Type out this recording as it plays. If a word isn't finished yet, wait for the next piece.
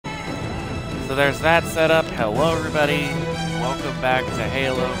So there's that setup. Hello, everybody. Welcome back to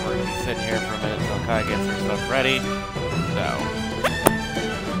Halo. We're going to be sitting here for a minute until Kai gets her stuff ready. So.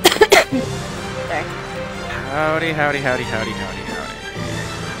 Sorry. Howdy, howdy, howdy, howdy, howdy, howdy.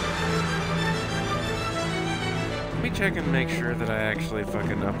 Let me check and make sure that I actually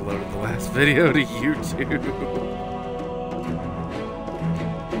fucking uploaded the last video to YouTube.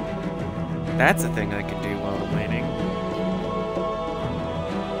 That's a thing I can do while I'm waiting.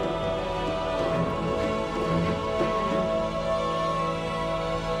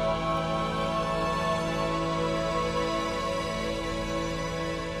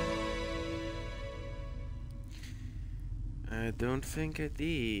 I don't think I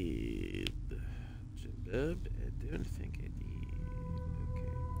did. Jabub, I don't think I did.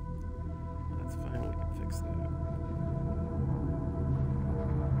 Okay. That's fine, we can fix that.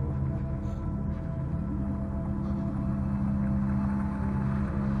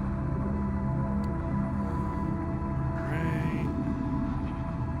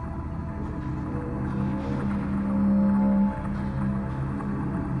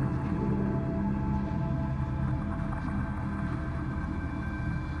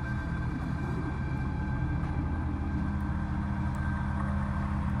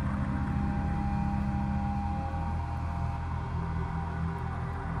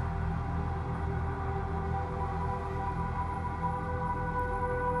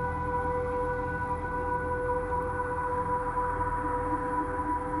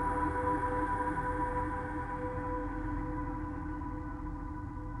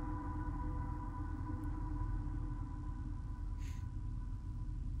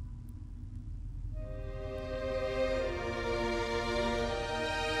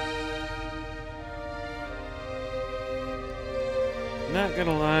 Not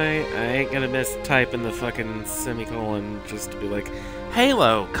gonna lie, I ain't gonna miss typing the fucking semicolon just to be like,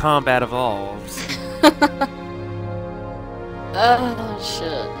 Halo, Combat Evolves. Oh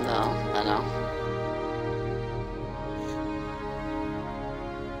shit, no, I know.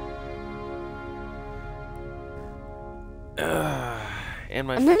 And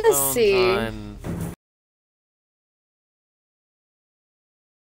my I'm gonna phone's see. on.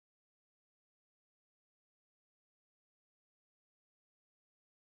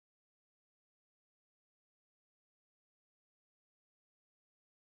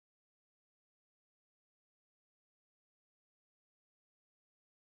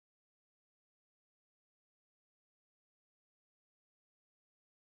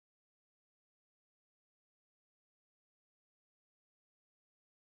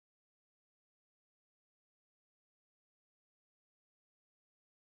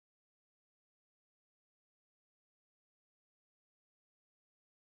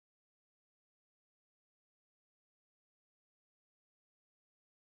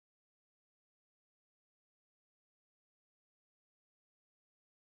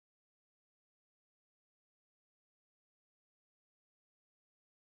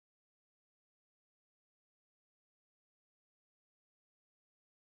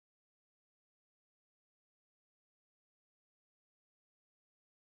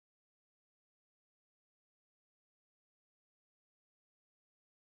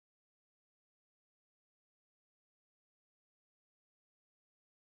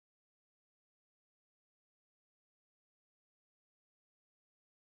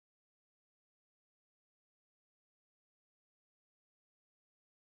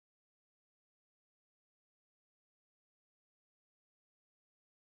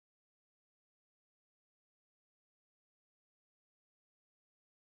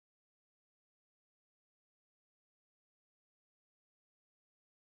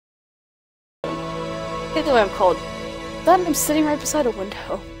 Get the way I'm cold. Then I'm sitting right beside a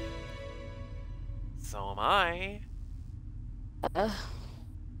window. So am I. I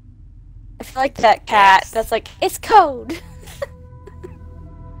feel like that cat Yes. that's like, it's cold!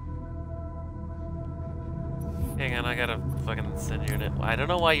 Hang on, I gotta fucking send you an. I don't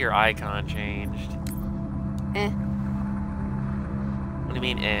know why your icon changed. Eh. What do you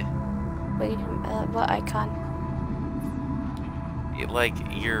mean, eh? What icon? Like,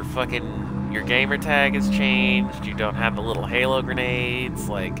 your gamer tag has changed, you don't have the little Halo grenades,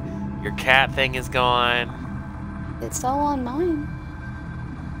 like, your cat thing is gone. It's all on mine.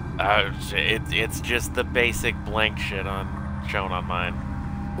 It's just the basic blank shit shown on mine.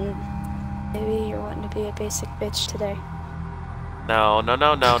 Maybe you're wanting to be a basic bitch today. No.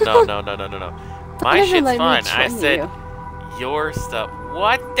 My shit's fine. I said your stuff.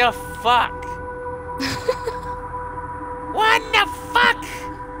 What the fuck? What the fuck?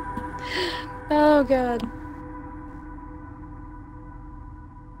 Oh god.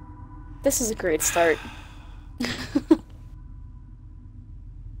 This is a great start.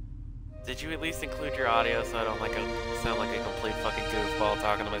 Did you at least include your audio so I don't sound like a complete fucking goofball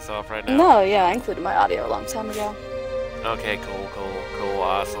talking to myself right now? No, yeah, I included my audio a long time ago. Okay, cool,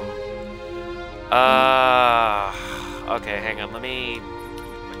 awesome. Okay, hang on, let me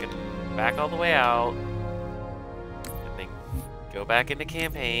fucking back all the way out. And then go back into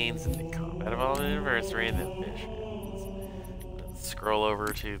campaigns, and then Combat Evolved Anniversary, and then missions. Scroll over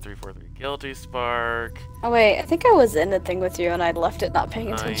to 343 Guilty Spark. Oh wait, I think I was in the thing with you and I left it not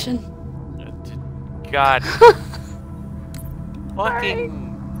paying attention. God. Fucking.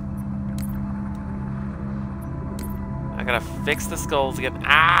 I gotta fix the skulls again.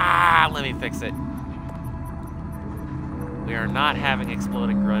 Ah, let me fix it. We are not having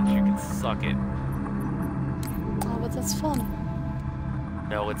exploding grunge. You can suck it. Oh, but that's fun.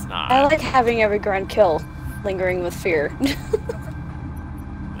 No, it's not. I like having every grunt kill, lingering with fear.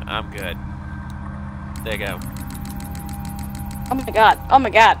 I'm good. There you go. Oh my god. Oh my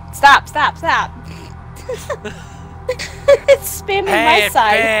god. Stop, stop, stop. It's spamming my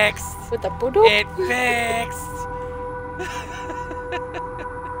side. Fixed. With a boodoo. It fixed.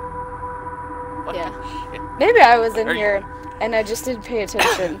 Yeah. Maybe I was in here and I just didn't pay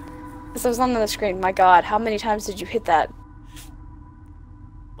attention. Because I was on the screen. My god, how many times did you hit that?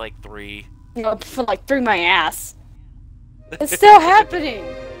 Like 3. You know, like through my ass. It's still happening.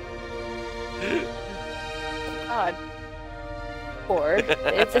 God. 4.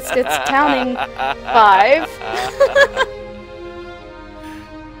 It's counting 5.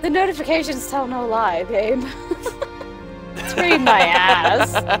 The notifications tell no lie, babe. It's reading my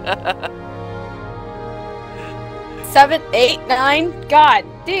ass. 7, 8, 9. God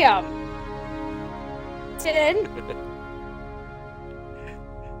damn. 10.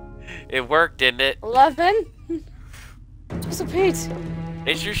 It worked, didn't it? 11. Joseph Pete.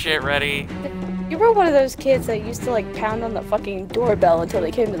 Is your shit ready? You were one of those kids that used to like pound on the fucking doorbell until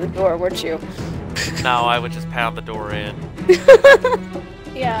they came to the door, weren't you? No, I would just pound the door in.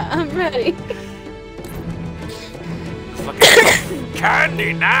 Yeah, I'm ready. Fucking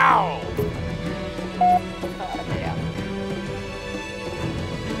candy now! Yeah.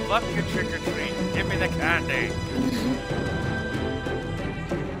 Fuck your trick or treat. Give me the candy.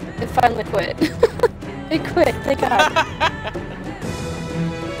 It finally quit. It quit, thank God.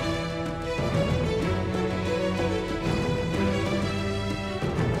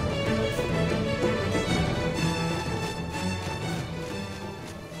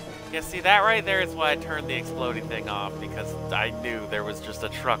 Yeah, see, that right there is why I turned the exploding thing off, because I knew there was just a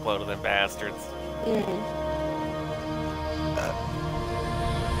truckload of them bastards.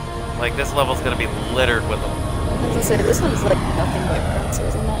 Like, this level's gonna be littered with them. I was gonna say, this one's like nothing but currency,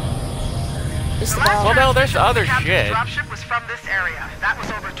 isn't it? Just about. Well, no, there's other shit. Dropship was from this area. That was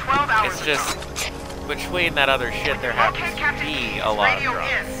over 12 hours It's just, between that other shit, there happens to be a lot of radio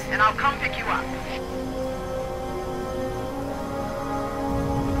drops. in, and I'll come pick you up.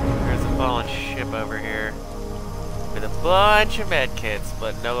 There's a fallen ship over here with a bunch of medkits,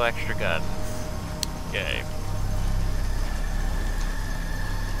 but no extra guns. Okay.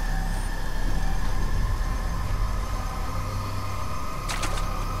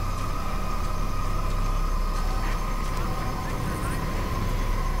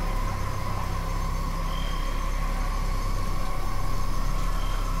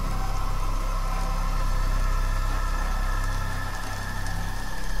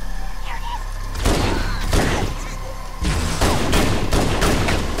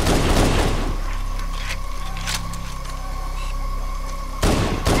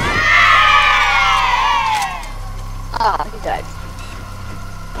 Ah, he died.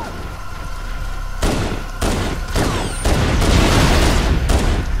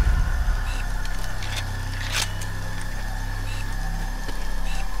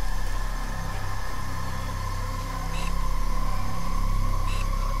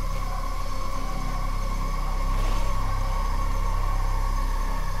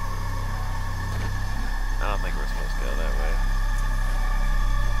 I don't think we're supposed to go that way.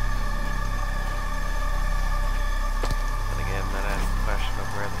 And again, that asks the question of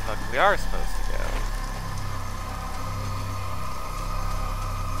where the fuck we are supposed to go.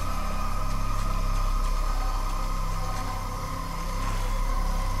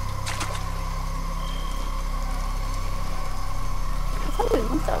 I thought we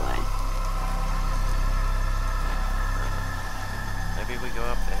went that way. Maybe we go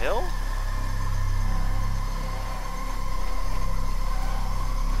up the hill?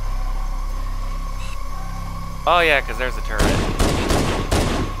 Oh yeah, because there's a turret. I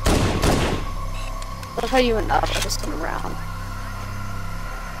love how you went up, I just went around.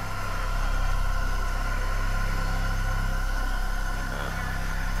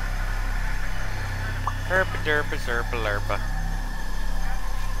 Herpa derpa zerpa lerpa.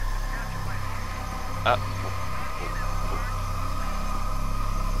 Up.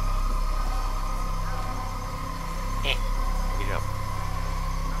 Here we go.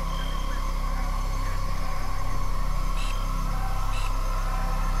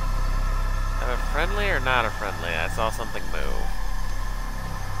 A friendly or not a friendly? I saw something move.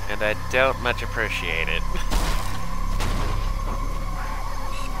 And I don't much appreciate it.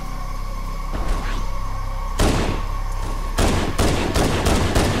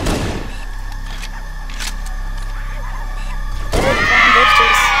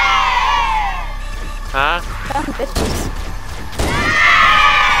 Huh? Found bitches.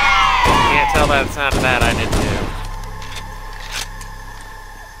 Can't tell by the sound of that I did too.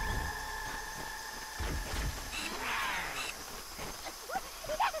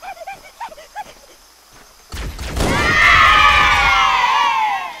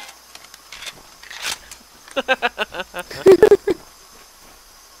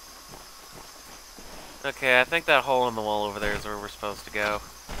 Okay, I think that hole in the wall over there is where we're supposed to go.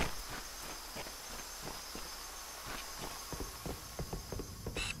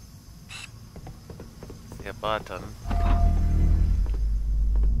 See a button.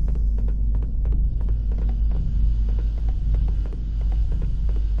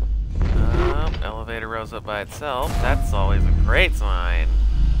 Elevator rose up by itself. That's always a great sign.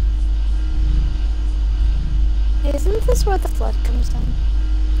 Isn't this where the flood comes in?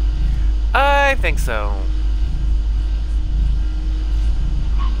 I think so.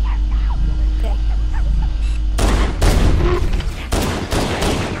 Okay.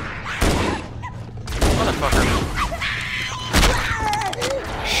 Motherfucker.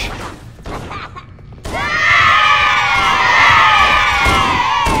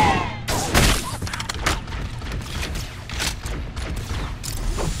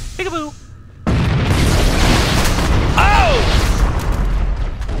 Peekaboo.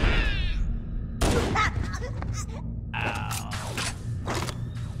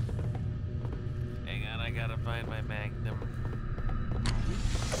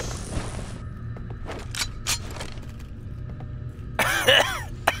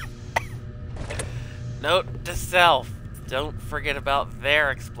 Note to self, don't forget about their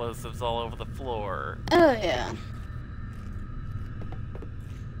explosives all over the floor. Oh, yeah.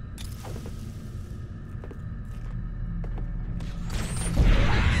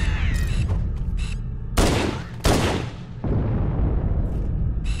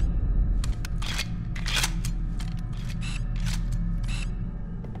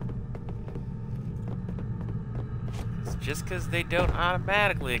 Just because they don't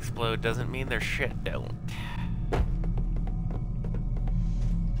automatically explode doesn't mean their shit don't.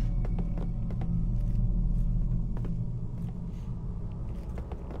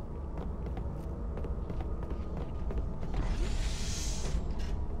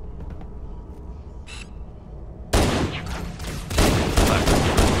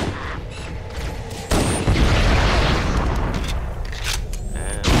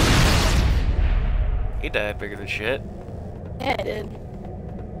 And he died bigger than shit. Yeah, I did.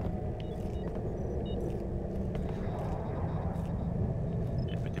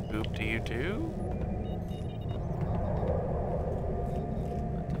 Hippity boop to you too?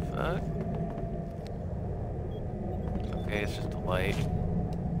 What the fuck? Okay, it's just a light.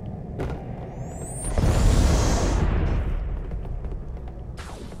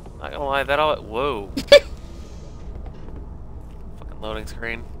 Not gonna lie, that all. Whoa. Fucking loading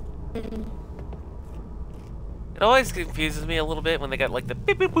screen. It always confuses me a little bit when they got like the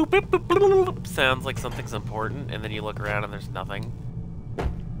beep beep boop beep boop boop sounds like something's important, and then you look around and there's nothing.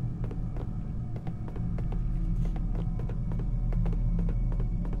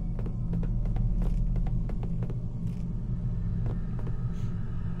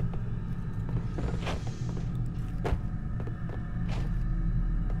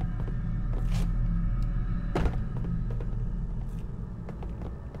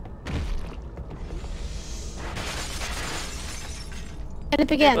 And it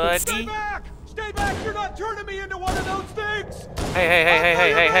begins. Hey, Stay back! Stay back! You're not turning me into one of those things! Hey, hey, hey, hey,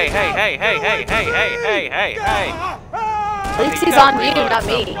 hey, hey, hey, hey, hey, hey, hey, hey, hey, hey, hey. At least he's on you, not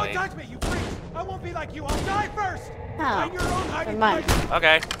me. Don't touch me, you freak! I won't be like you. I'll die first. Oh, Find your own hiding never mind. place.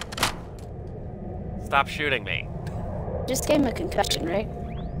 Okay. Stop shooting me. Just gave him a concussion, right?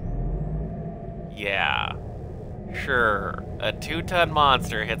 Yeah. Sure. A 2-ton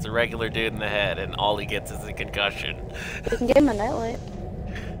monster hits a regular dude in the head, and all he gets is a concussion. We can give him a nightlight.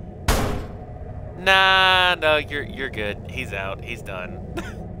 Nah, no, you're good. He's out. He's done.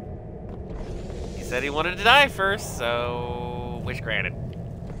 He said he wanted to die first, so wish granted.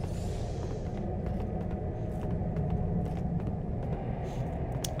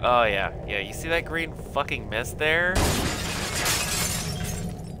 Oh yeah, yeah. You see that green fucking mist there?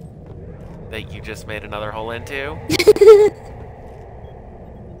 That you just made another hole into?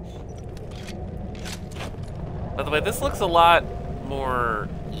 By the way, this looks a lot more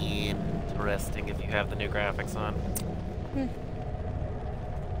interesting if you have the new graphics on.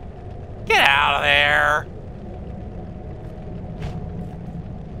 Get out of there!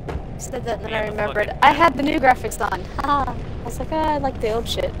 Said that, and then Yeah, I but remembered. look I had the new graphics on. I was like, I like the old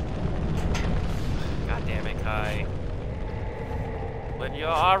shit. God damn it, Kai. When you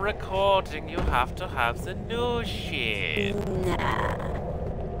are recording, you have to have the new shit.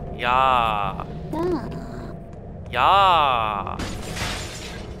 Nah. Yeah. Nah. Yeah.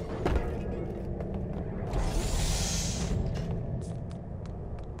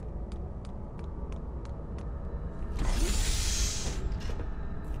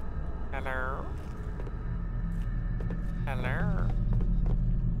 Hello. Hello.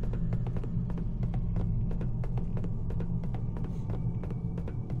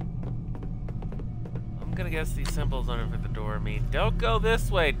 I'm gonna guess these symbols under the door mean don't go this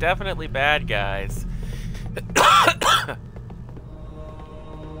way. Definitely bad guys.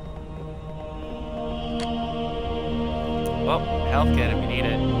 Well, health kit if you need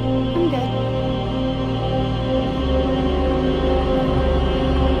it. I'm good.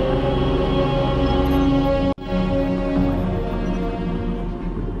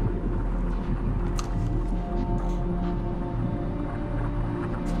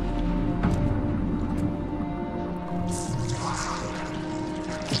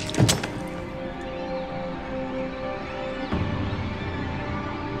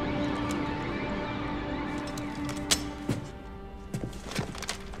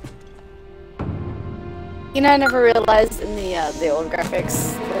 You know, I never realized in the old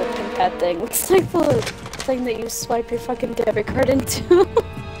graphics, the pink pad thing looks like the thing that you swipe your fucking debit card into. Kinda.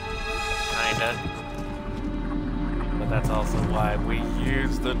 But that's also why we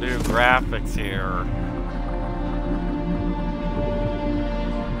use the new graphics here.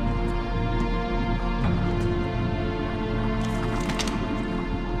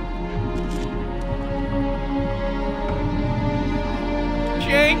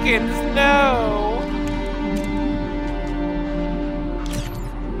 Jenkins, no!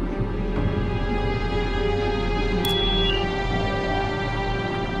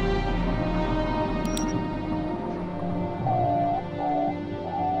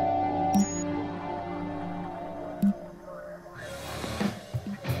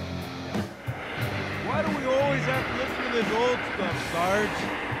 Why do we always have to listen to this old stuff, Sarge?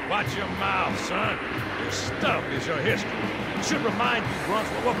 Watch your mouth, son. This stuff is your history. It should remind you, Grunts,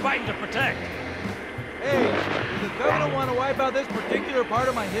 what we're fighting to protect. Hey, does the Covenant want to wipe out this particular part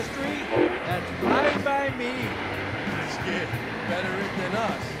of my history? That's fine by me. He's getting better than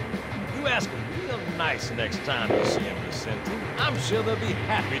us. You ask them real nice next time you see him, Vicente. I'm sure they'll be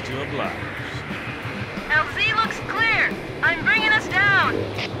happy to oblige. LZ looks clear. I'm bringing us down.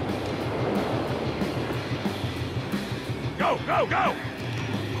 Go, go, go!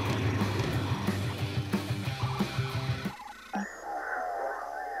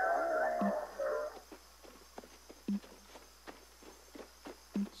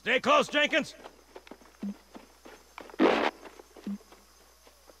 Stay close, Jenkins.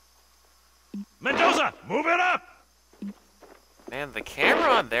 Mendoza, move it up! Man, the camera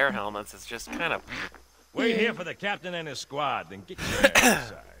on their helmets is just kind of... Wait here for the captain and his squad, then get your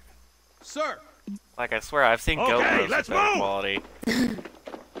ass inside. Sir! Like, I swear, I've seen Okay, GoPros with let's better move! quality.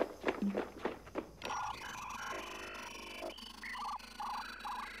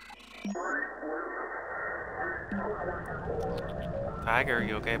 Tiger,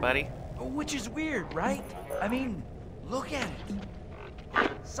 you okay, buddy? Which is weird, right? I mean, look at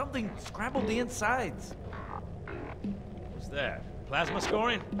it. Something scrambled the insides. What's that? Plasma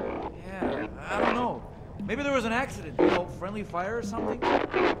scoring? Yeah, I don't know. Maybe there was an accident, you know, friendly fire or something?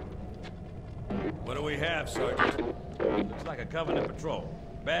 What do we have, Sergeant? Looks like a Covenant patrol.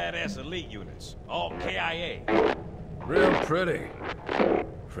 Badass elite units. All KIA. Real pretty.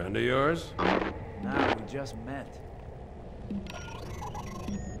 Friend of yours? Nah, we just met.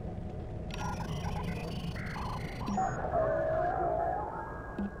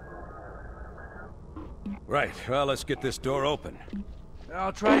 Right, well, let's get this door open.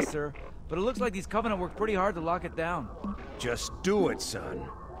 I'll try, sir. But it looks like these Covenant worked pretty hard to lock it down. Just do it, son.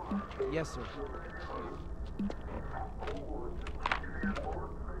 Yes, sir.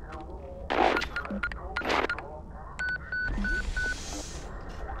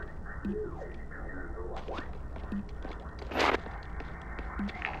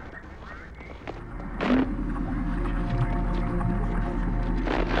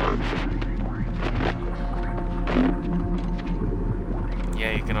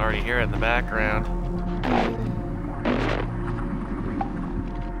 Yeah, you can already hear it in the background.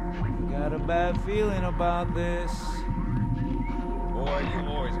 Got a bad feeling about this. Boy, you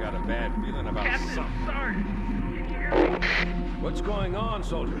always got a bad feeling about something. Sarge, can you hear me? What's going on,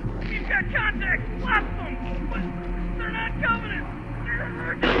 soldier? We've got contact. Lost them. But they're not coming in.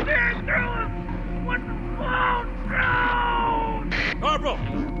 They're just tearing through us. What's the flow? No! Corporal,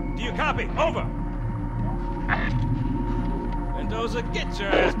 do you copy? Over. Mendoza, get your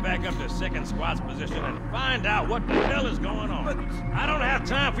ass back up to second squad's position and find out what the hell is going on. But- I don't have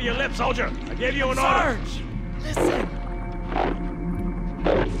time for your lip, soldier. I gave you an order. Sarge! Listen!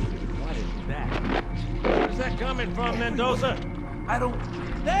 What is that? Where's that coming from, Mendoza? I don't...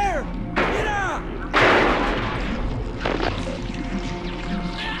 There! Get out!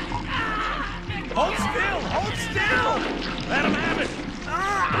 Hold still! Hold still! Let him have it.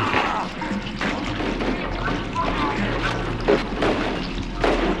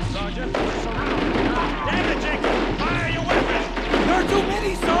 Sergeant, surround. Damn it, Jenkins! Fire your weapons! There are too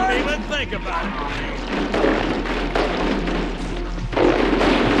many, Don't Sarge! even think about it.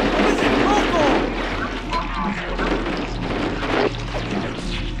 What is it, Corporal?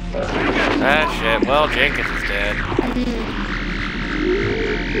 Ah, shit. Well, Jenkins is dead.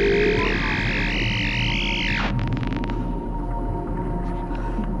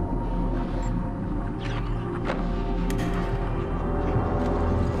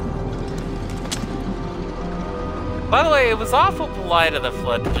 By the way, it was awful polite of the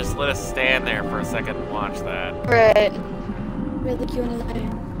Flood to just let us stand there for a second and watch that. Right. Really cute and I.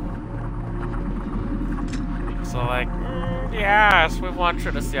 So like, yes, we want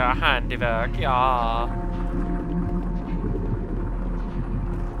you to see our handiwork, yeah.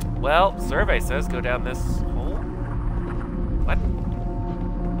 Well, survey says go down this hole. What?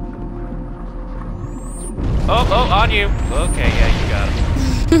 Oh, on you. Okay, yeah, you got it.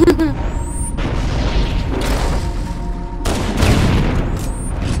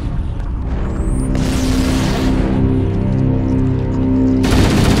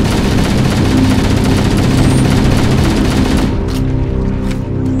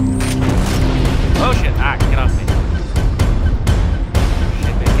 Oh shit, get off me.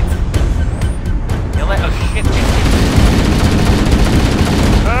 Shit, biscuits. You let, oh shit, biscuits.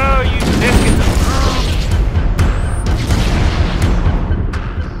 Oh, you biscuits.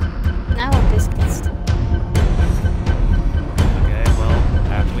 Now what biscuits? Okay, well,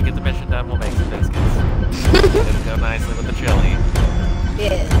 after we get the mission done, we'll make some biscuits. It'll go nicely with the chili.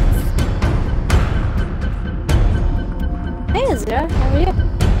 Yes. Hey, Azura, how are you?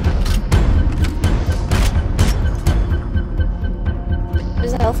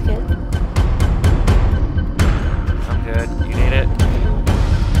 There's a health kit. I'm good. You need it?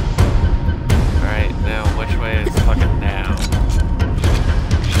 Alright, now which way is fucking down?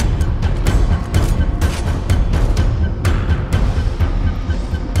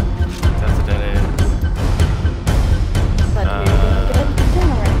 That's a dead end. But you're doing good. You're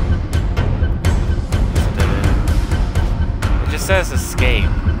doing alright. That's a dead end. It just says escape.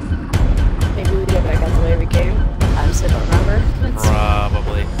 Maybe we get back out the way we came. I honestly don't remember.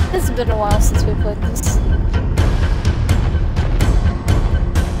 Probably. It's been a while since we played this.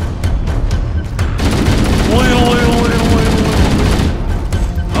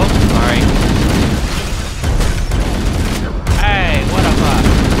 Oh, sorry. Hey, what the fuck?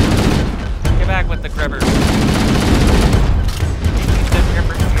 Get back with the cribbers. Keep the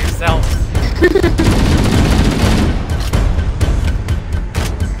cribbers to yourself.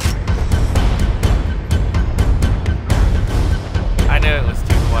 I knew it was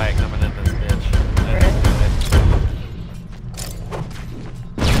too quiet coming in this bitch. That's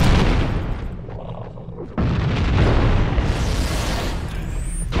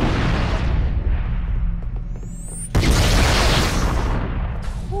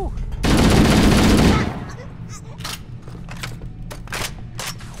Whew.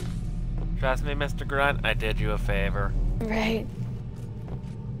 Trust me, Mr. Grunt, I did you a favor. Right.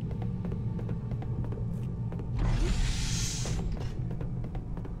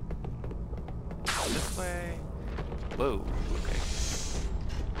 This way. Whoa, okay.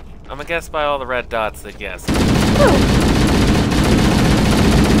 I'm gonna guess by all the red dots that yes.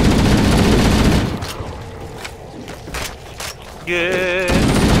 Good.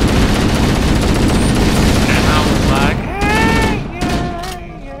 And I was like, hey,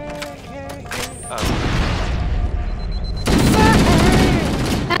 yeah. Oh.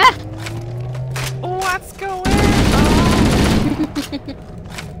 What's going on?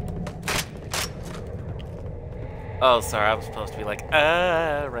 Oh, sorry, I was supposed to be like,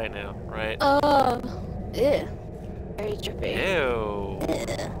 right now, right? Yeah. Very trippy. Ew.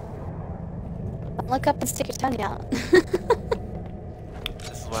 look up and stick your tongue out. This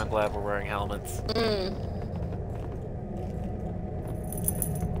is why I'm glad we're wearing helmets.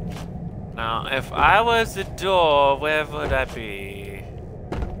 Now, if I was the door, where would I be?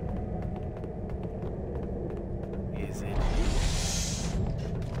 Is it?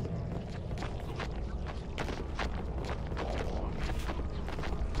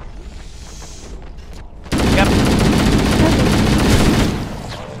 Yep.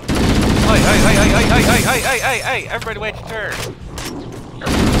 Hey, everybody wait your turn.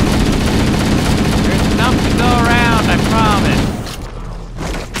 There's enough to go around, I promise.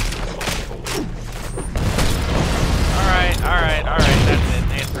 Alright, that's it.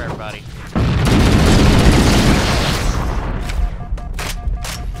 Thanks for everybody.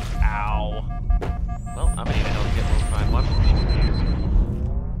 Ow. Well, I'm gonna need help to get one, find one.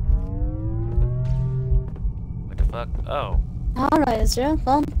 What the fuck? Oh. Alright, Ezra.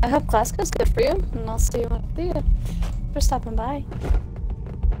 Well, I hope class goes good for you, and I'll see you when I see you. For stopping by.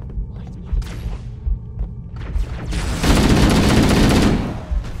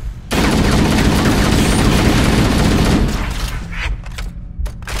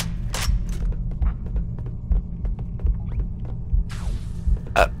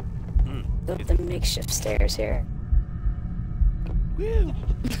 The makeshift stairs here. Woo.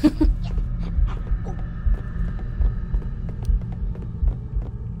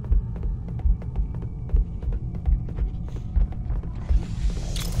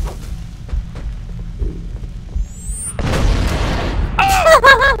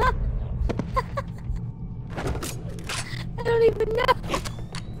 I don't even know.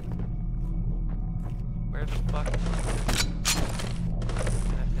 Where the fuck?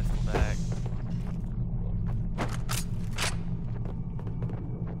 That pistol back.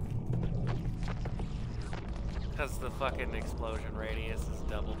 Because the fucking explosion radius is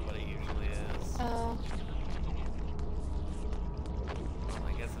doubled what it usually is. Oh. Well,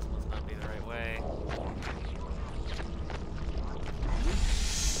 I guess this must not be the right way.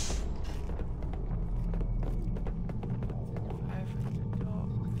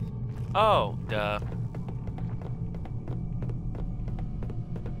 Oh, duh.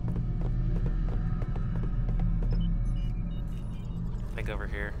 I think over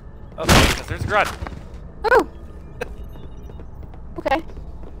here. Oh, because there's a grunt. Oh! Okay.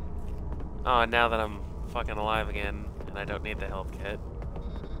 Oh, and now that I'm fucking alive again, and I don't need the health kit.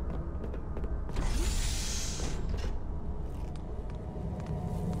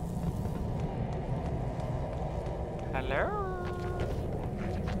 Hello?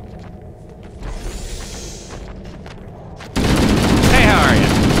 Hey, how are you?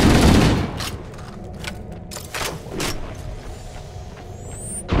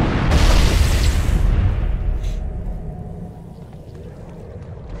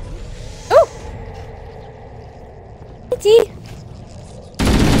 Oh! Itty!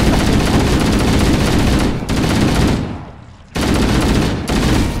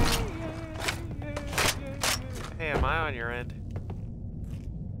 Hey, am I on your end?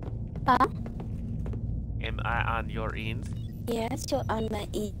 Am I on your end? Yes, you're on my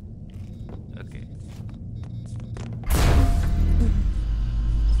E. Okay.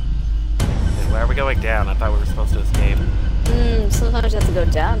 Wait, why are we going down? I thought we were supposed to escape. Sometimes you have to go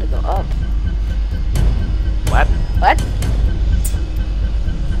down to go up. What? What?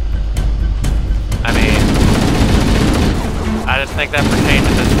 I mean, I just think that pertains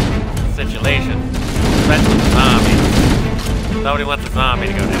to this situation. Especially with the zombies. Nobody wants a zombie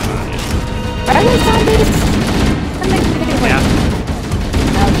to go down on you. Are they zombies? I'm making a video. Yeah.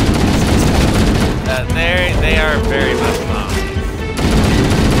 Oh. They are very much zombies.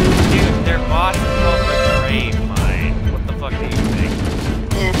 Dude, their boss is called the Grave Mine. What the fuck do you think?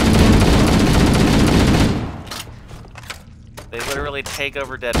 Yeah. They literally take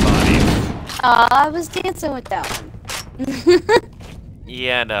over dead bodies. I was dancing with that one.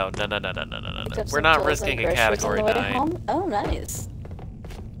 Yeah, no. We're not risking a category 9. Oh, nice.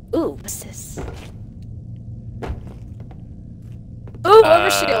 Ooh, what's this? Ooh,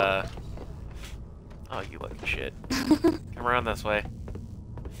 overshield. Oh, you lucky shit. Come around this way.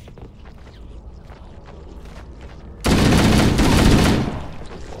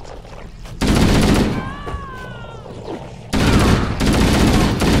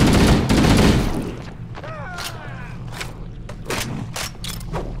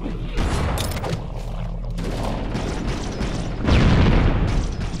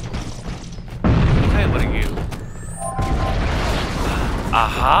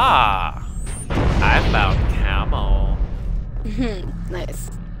 Aha! I found camo.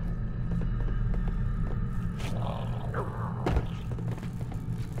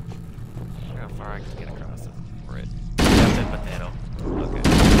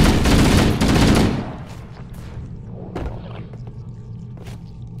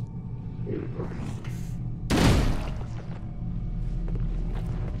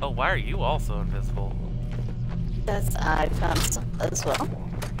 Oh, why are you also invisible? That's I found some as well.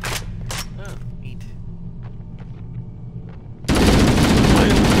 Oh, neat.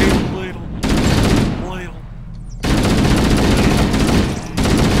 Ladle.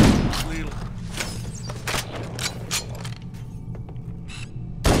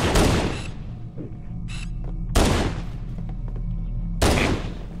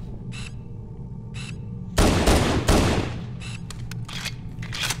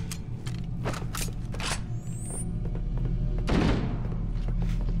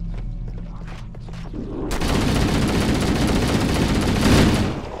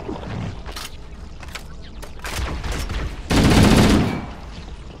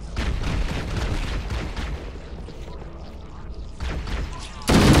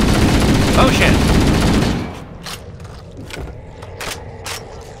 Oh shit!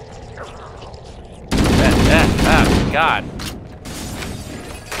 Oh god.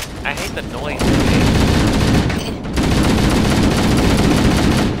 I hate the noise they make.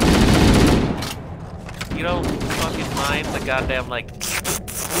 You don't fucking mind the goddamn like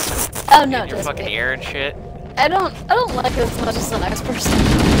Oh no, in your just fucking me. ear and shit? I don't like it as much as the next person.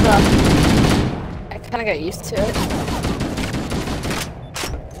 But I kinda got used to it.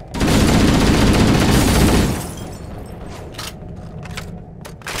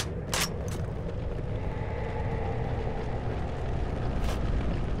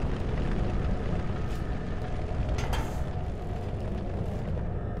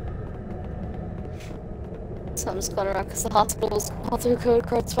 Something's going around because the hospital's all through code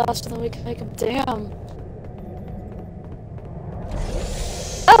cards faster than we can make them. Damn.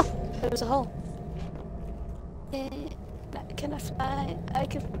 Oh! There was a hole. Can I fly? I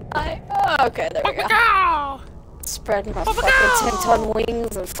can fly. Oh, okay, there we go. Spread my fucking 10-ton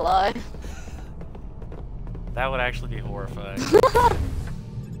wings and fly. That would actually be horrifying.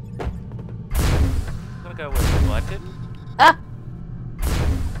 I'm gonna go with collected. Ah!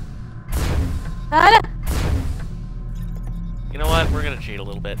 Ah! You know what? We're gonna cheat a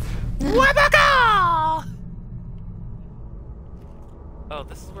little bit. Oh,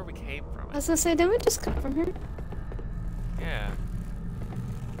 this is where we came from. I was gonna say, didn't we just come from here? Yeah.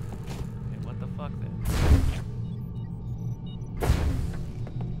 Okay, what the fuck then?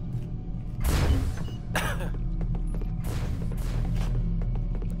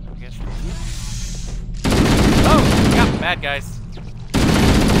 I guess. Oh, yeah, bad guys.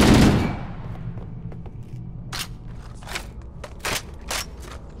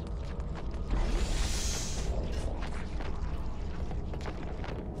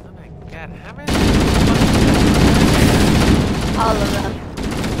 Oh my god, how many? All of them.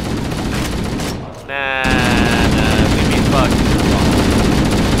 Nah, we be fucked.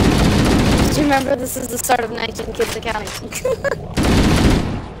 Do you remember this is the start of 19 Kids Accounting?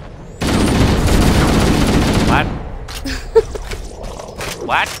 What?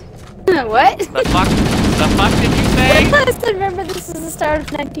 What? What? The fuck? The fuck did you say? I said, remember this is the start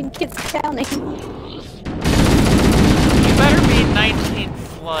of 19 Kids Accounting. You better be 19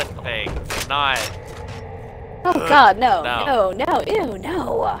 flood things, not. Oh god, no. No. No, ew,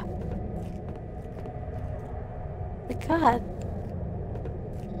 no. My god.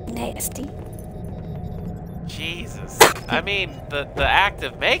 Nasty. Jesus. I mean, the act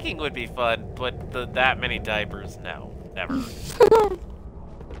of making would be fun, but that many diapers, no, never.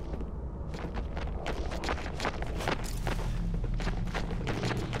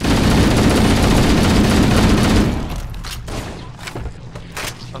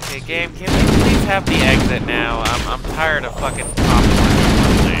 Okay, game, can we please have the exit now? I'm tired of fucking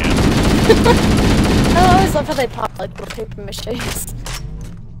popcorn land. I always love how they pop like little paper maches.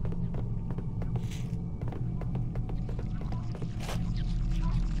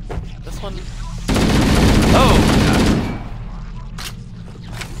 This one. Oh my god.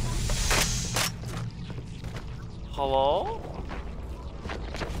 Hello?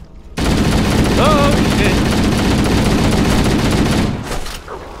 Oh shit.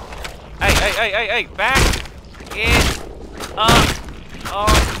 Hey, back it up on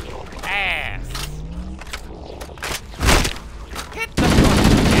ass. Get the fuck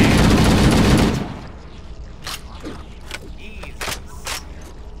down. Jesus.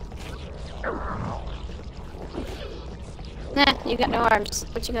 Nah, you got no arms.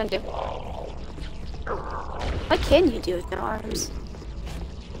 What you gonna do? What can you do with no arms?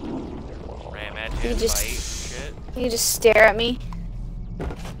 Ram at You you, just- fight, shit. You just stare at me.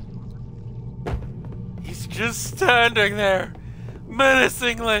 He's just standing there,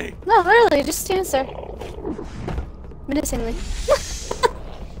 menacingly. No, literally, just stands there. Menacingly.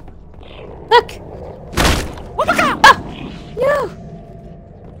 Look! Ah! No!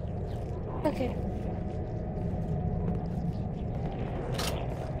 Okay.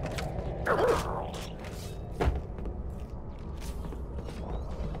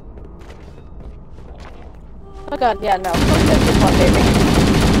 Oh god, yeah, no. Just one baby.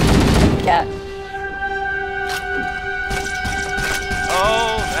 Cat.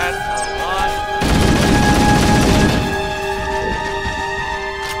 Oh, that's a lot.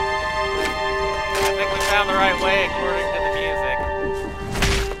 I think we found the right way according to the music.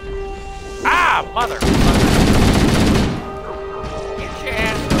 Ah, mother! Get your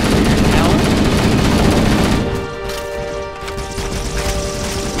ass over here, Ellen.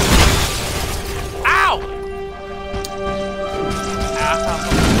 Ow!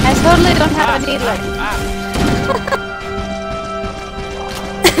 I totally don't have a needler.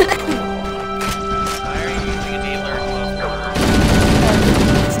 Why are you using a needler in close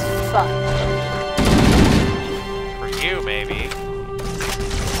quarters? It's fun. For you, maybe.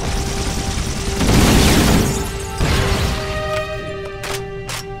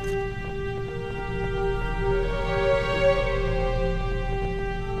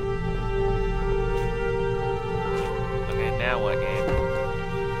 Okay, now what game?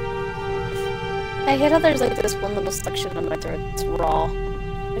 I hate how there's like this one little section on my throat that's raw.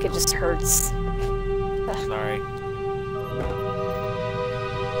 Like it just hurts. Sorry.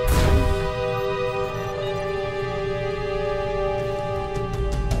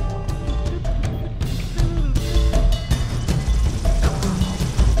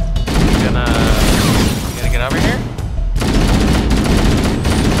 You gonna get over here?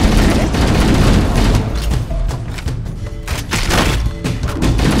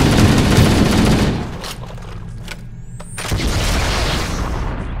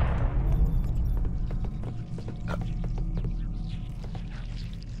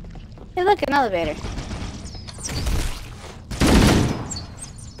 Hey, look, an elevator.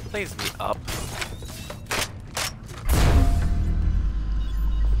 Please be up.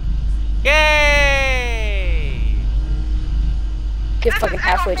 Yay! Get fucking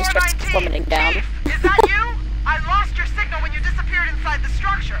halfway, just starts plummeting down. Is that you? I lost your signal when you disappeared inside the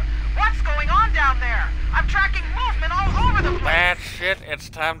structure. What's going on down there? I'm tracking movement all over the place. Bad shit, it's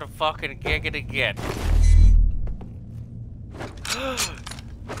time to fucking gig it again.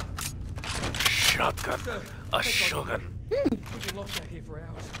 Shotgun. A shotgun. We've been locked out here for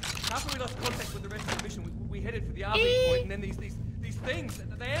hours. After we lost contact with the rest of the mission, we headed for the RV point, and then these things,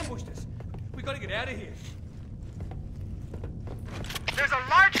 they ambushed us. We gotta get out of here. There's a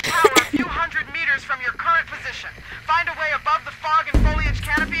large tower a few hundred meters from your current position. Find a way above the fog and foliage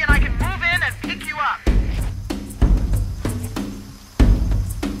canopy and I can move in and pick you up.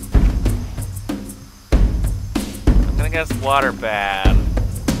 I'm gonna guess water bad.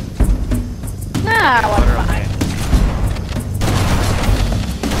 Nah, Water water okay. fine.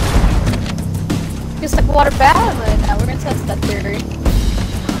 Just like water bad, but now we're gonna test that theory.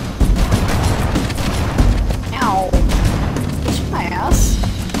 Ow. Get my ass.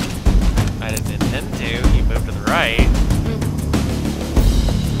 I didn't intend to. You moved to the right.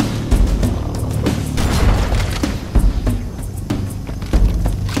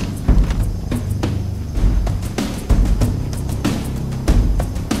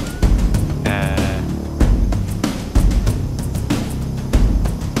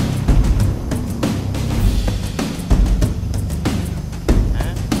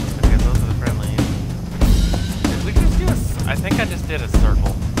 Okay, those are the friendlies. Did we just do a I think I just did a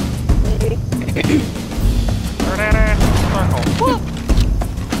circle. Maybe. Circle.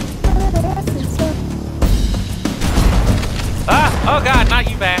 Ah! Oh god, not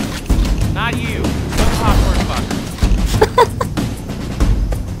you, bastards. Not you. No popcorn fuckers.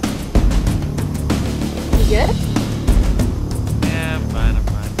 You good? Yeah, I'm fine, I'm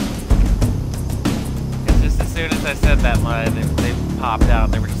fine. It's just as soon as I said that line, they popped out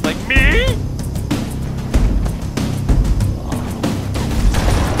and they were just like, me?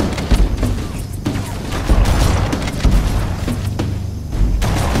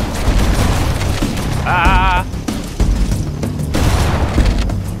 Ah!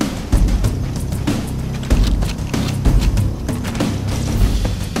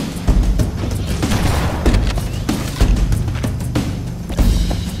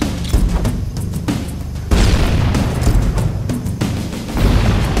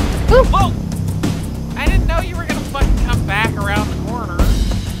 Whoa! I didn't know you were gonna fucking come back around the corner.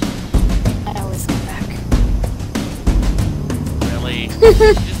 I always come back. Really?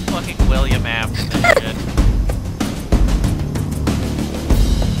 Just fucking William after this shit.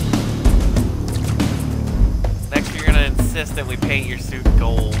 Next you're gonna insist that we paint your suit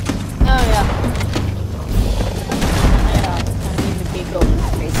gold. Oh yeah. I need to be golden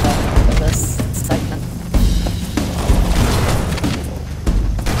face up for this.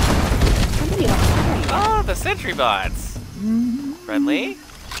 sentry bots. Friendly?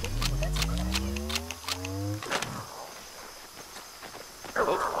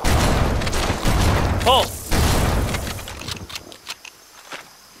 Oh. Pulse!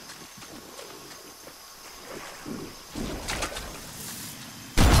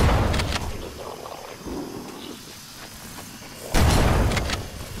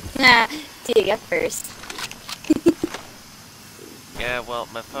 Nah, do you get first? Yeah, well,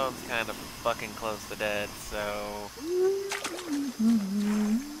 my phone's kind of fucking close to dead, so...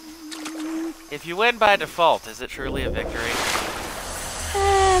 If you win by default, is it truly a victory?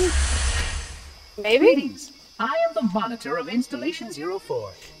 Maybe? Greetings. I am the monitor of Installation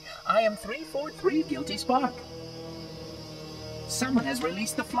 04. I am 343 Guilty Spark. Someone has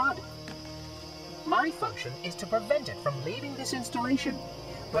released the flood. My function is to prevent it from leaving this installation,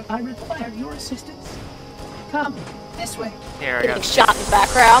 but I require your assistance. Come, this way. Here, I Getting got... shot in the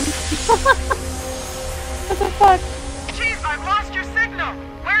background. What the fuck? Chief, I've lost your signal!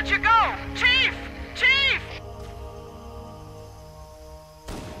 Where'd you go? Chief! Chief!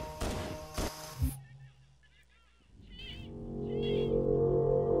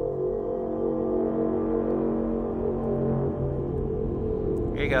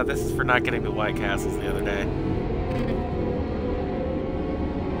 Here you go, this is for not getting the White Castles the other day.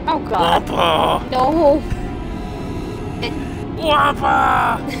 Oh god. Wampa! No.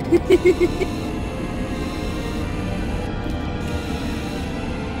 Wampa!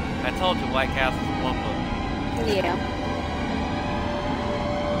 I told you White Castle's a Wampa. Yeah.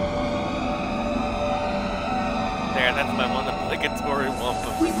 There, that's my one obligatory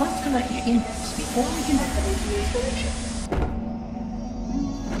Wampa. We must collect your index before we can activate the installation.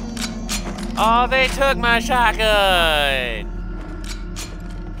 Oh, they took my shotgun!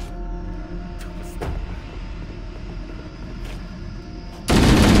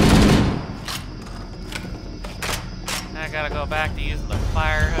 I gotta go back to using the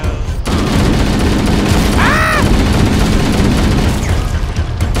fire hose. Ah!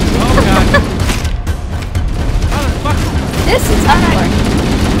 Oh god. Motherfucker. This is hard.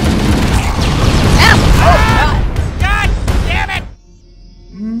 Ow! Oh god! God damn it!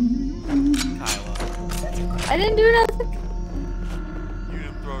 Kyla. I didn't do nothing. You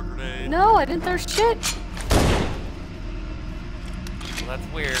didn't throw a grenade. No, I didn't throw shit. Well, that's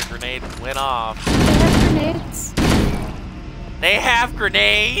weird. Grenade went off. They have grenades. They have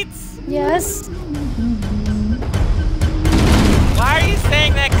grenades? Yes. Why are you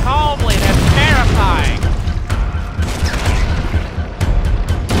saying that calmly? That's terrifying.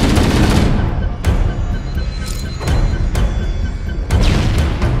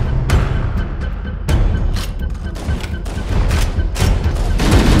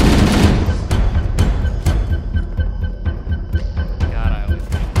 God, I always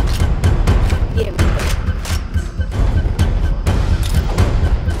think. Yeah.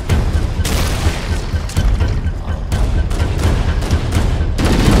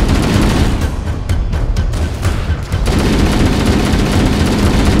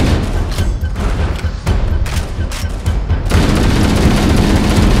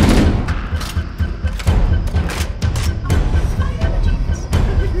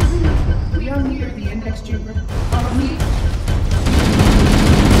 We are near the index chamber. Follow me. The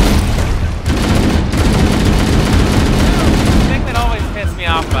thing that always pisses me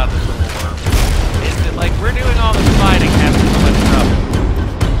off about this war is that, like, we're doing all this fighting, having so much trouble.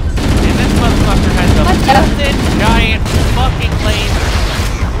 And this motherfucker has a busted, giant, fucking laser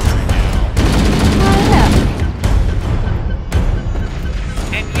right now. Oh yeah.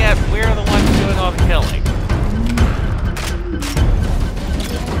 And yet, we're the ones doing all the killing.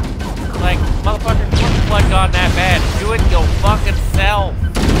 Like, motherfucker, if your blood gone that bad, do it your fucking self.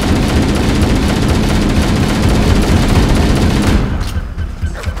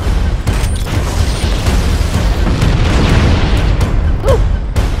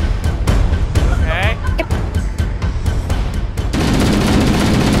 Okay?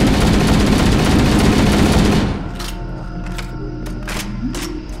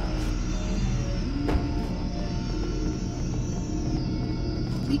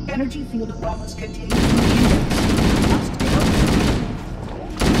 The energy field of rockets contains the index. Must go.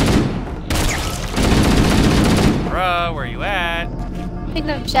 Bruh, where you at? Picking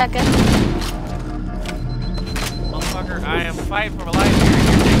up shotgun. Motherfucker, I am fighting for my life here and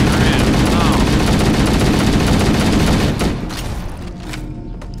you're taking around. Oh.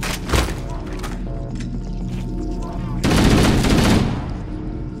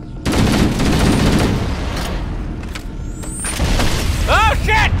 Oh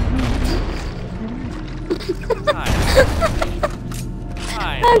shit!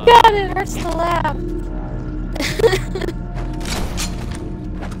 Hi. Oh god, it hurts to laugh.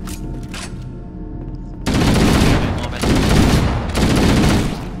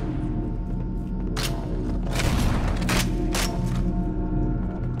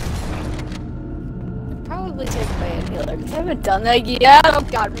 Probably take away a healer, because I haven't done that yet. Oh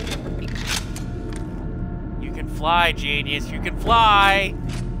god, remember me. You can fly, genius. You can fly.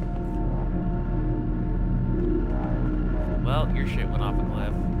 Well, your shit went off a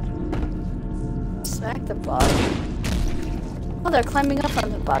cliff. Smack the bottom. Oh, they're climbing up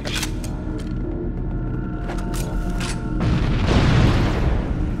on the bottom.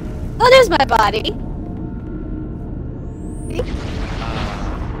 Oh, there's my body.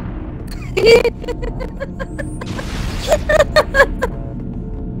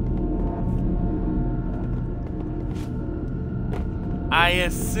 I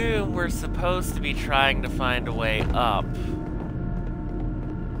assume we're supposed to be trying to find a way up.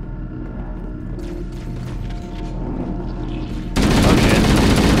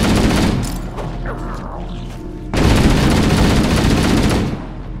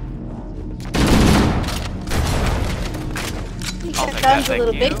 That sounds a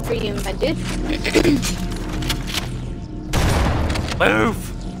little big for you, my dude. Move!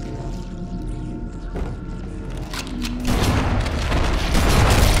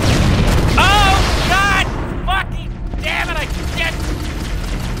 Oh, God! Fucking damn it, I can't!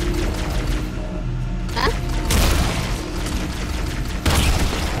 Huh?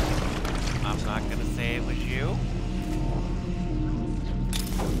 I'm not gonna say it was you.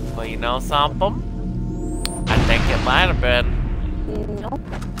 But you know something? I think it might have been. No.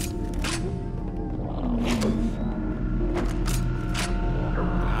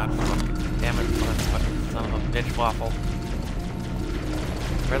 God fucking damn it, motherfucking son of a bitch waffle.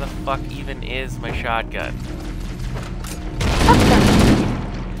 Where the fuck even is my shotgun?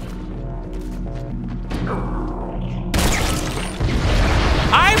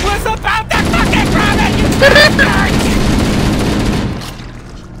 I was about to fucking grab it, you bastard!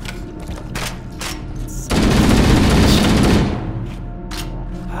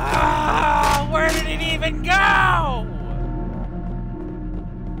 Where did it even go?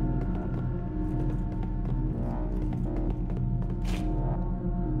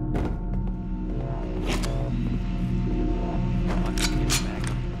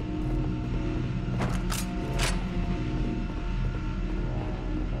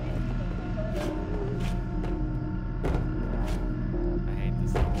 I hate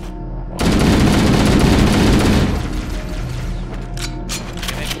this.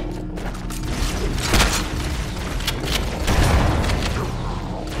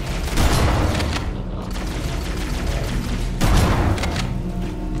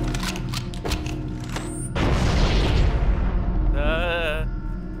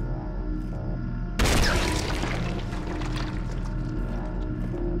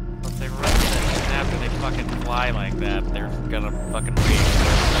 Once they run that, after they fucking fly like that, they're gonna fucking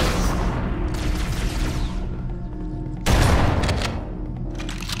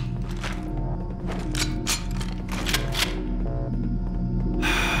Oh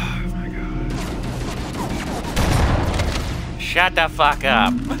my god. Shut the fuck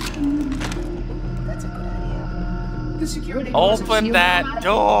up. That's a good idea. The security Open that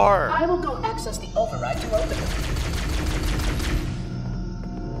door! I will go access the override to open it.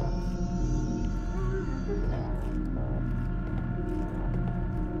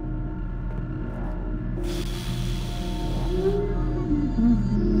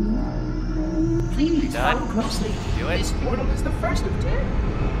 Please Done? follow closely. Do it. This portal is the first of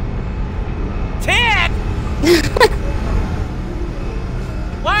 10. 10!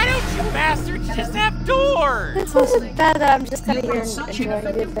 Why don't you bastards just have doors? This isn't bad. I'm just kind of here and enjoying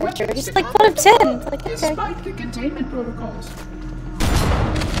the adventure. Just like 1 of 10. Like, okay. Despite the containment protocols.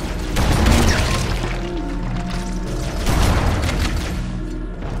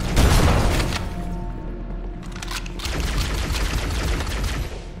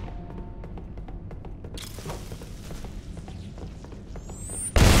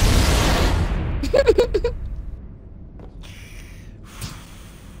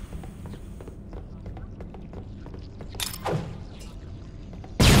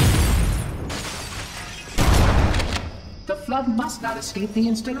 The flood must not escape the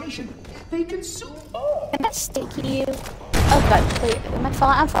installation. They consume all. Can I sticky you? Oh god, wait, am I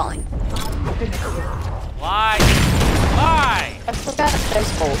falling? I'm falling. Why? Why? I forgot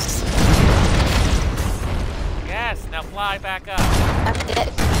there's holes. Yes, now fly back up. I'm dead.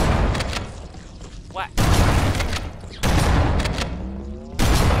 What?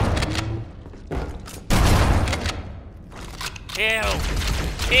 Kill!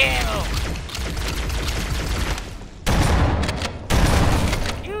 Kill!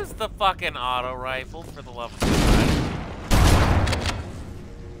 fucking auto rifle for the love of God.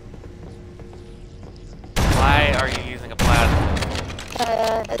 Why are you using a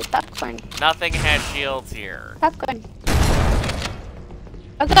plasma? Popcorn. Nothing has shields here. Popcorn.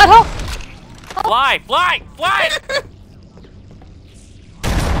 Oh god, help! Fly! Fly! Fly!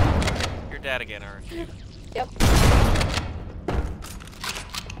 You're dead again, aren't you? Yep.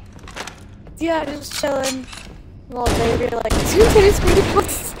 Yeah, just chilling. Well, baby, like, 2 days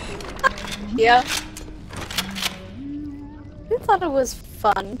please. Yeah. I thought it was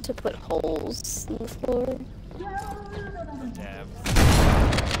fun to put holes in the floor. Dabs.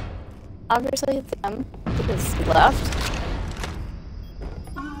 Obviously, them, because he left.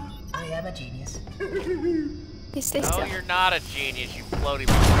 I am a genius. He stays No, still. you're not a genius, you floaty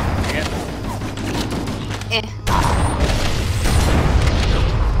motherfucker. Eh.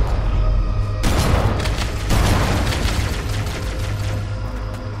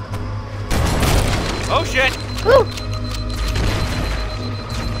 Oh shit! Woo!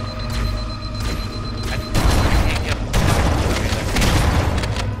 I can't get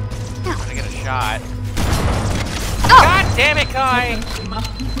I'm gonna get a shot. Oh! God damn it, Kai!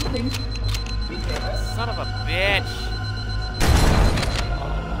 Son of a bitch!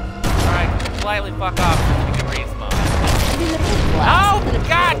 Alright, slightly fuck off so you can respawn. Oh,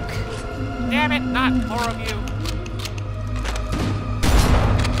 God! Damn it, not more of you.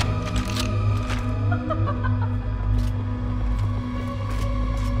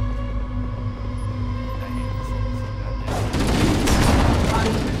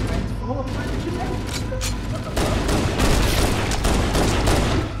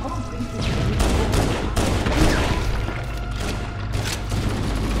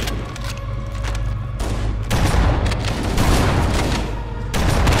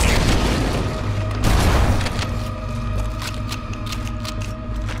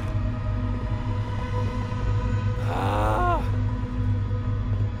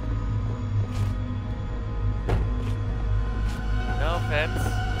 No offense,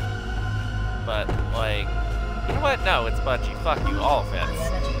 but like, you know what? No, it's Bungie. Fuck you, all offense.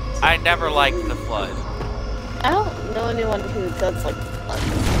 I never liked the Flood. I don't know anyone who does like fun.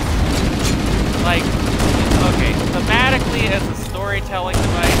 Like, okay, thematically as a storytelling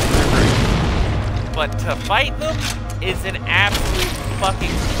device, they're great. But to fight them is an absolute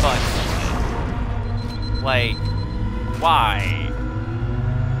fucking fun. Like, why?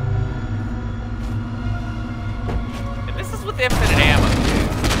 And this is with infinite ammo, dude.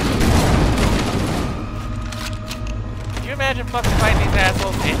 Could you imagine fucking fighting these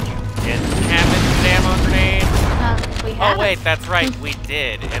assholes and you didn't have infinite ammo grenades? We have. Oh wait, that's right, we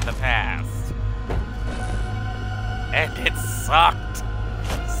did in the past. And it sucked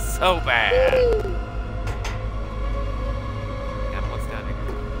so bad. And what's down here?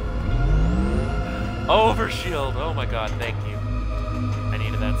 Overshield, oh my god, thank you. I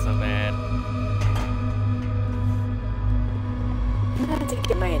needed that so bad. I'm gonna have to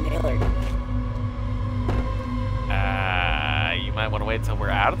get my inhaler. You might want to wait till we're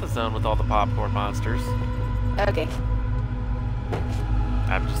out of the zone with all the popcorn monsters. Okay.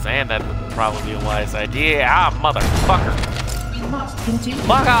 I'm just saying that would probably be a wise idea. Ah, motherfucker. We must continue.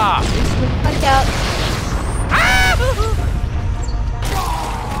 Fuck off! Watch out.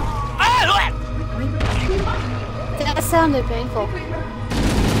 That sounded painful.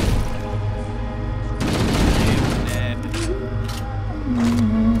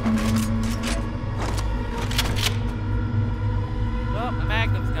 Well, the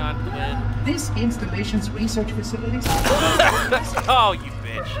Magnum's gone to win. This installation's research facilities. Oh, you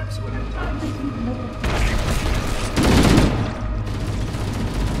bitch.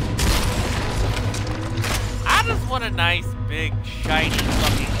 I just want a nice, big, shiny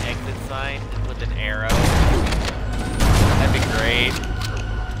fucking exit sign with an arrow. That'd be great.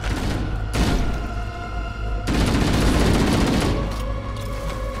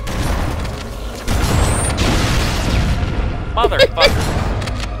 Motherfucker.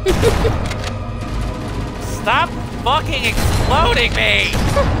 Stop fucking exploding me!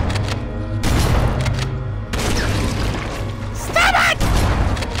 Stop it!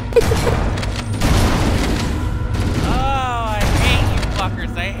 Oh, I hate you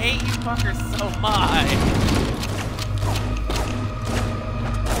fuckers. I hate you fuckers so much.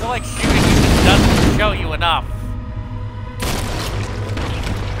 I feel like shooting you just doesn't show you enough.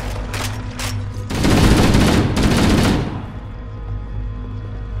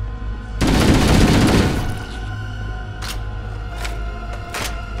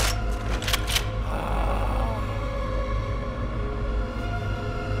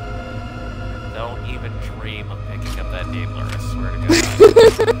 Don't even dream of picking up that Daimler, I swear to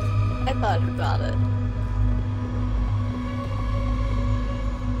God. about it.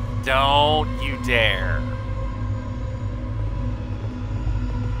 Don't you dare.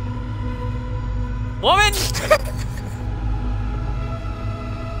 Woman!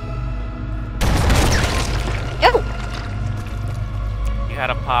 Ew! You had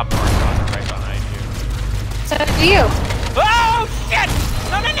a popcorn truck right behind you. So do you. Oh shit!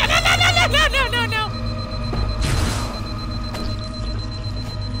 No, no, no, no, no, no, no, no, no, no!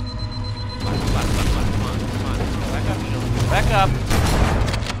 Come on. Back up, Shield. Back up.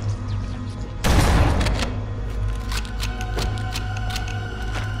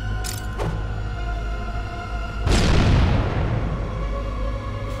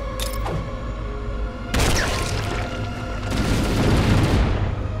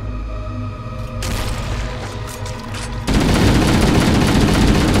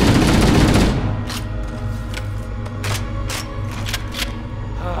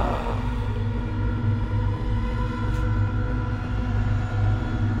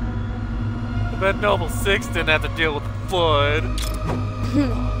 Bet Noble 6 didn't have to deal with the flood.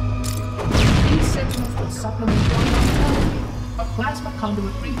 These sentinels will supplement your functionality. A plasma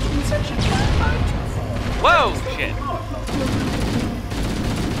conduit breach in section 5524. Whoa, shit.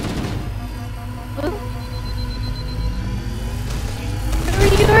 Where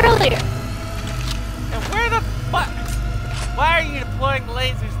were you earlier? And where the fuck? Why are you deploying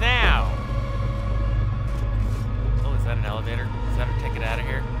lasers now? Oh, is that an elevator? Is that a ticket out of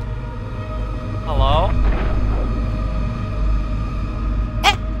here? Hello?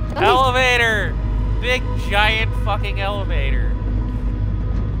 Elevator! Big giant fucking elevator.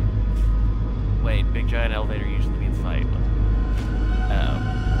 Wait, big giant elevator usually means fight.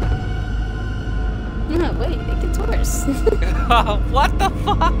 No, wait, it gets worse. What the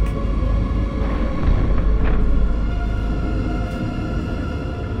fuck?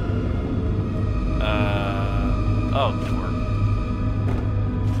 Oh, door.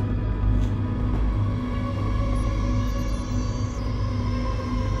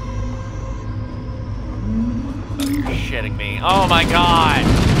 Oh, you're shitting me. Oh my god!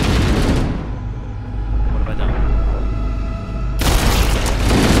 What have I done?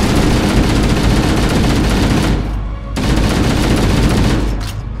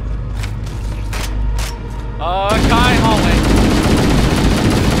 Guy hallway.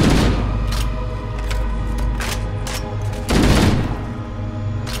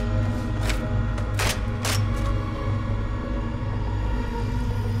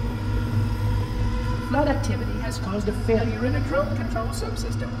 Flood activity has caused a failure in a drone control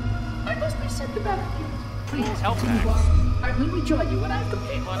subsystem. I must reset the battery. Please Help continue packs. on. I will rejoin you when I've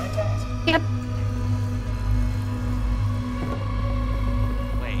completed my task. Yep.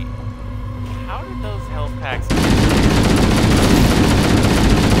 Wait. How did those health packs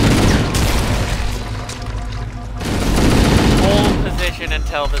hold position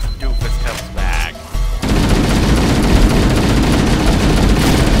until this doofus comes back?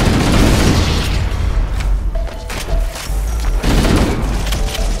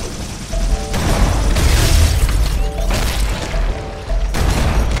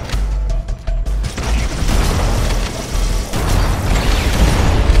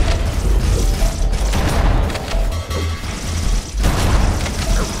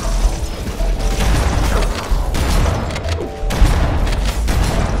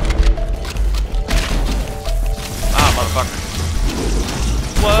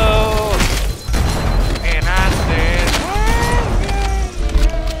 Whoa! And I said,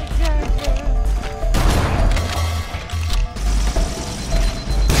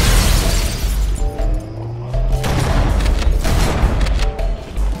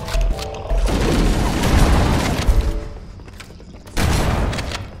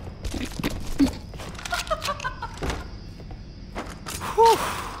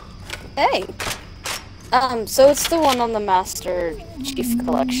 Hey. So it's the one on the Master Chief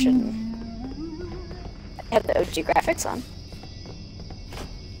Collection. I have the OG graphics on.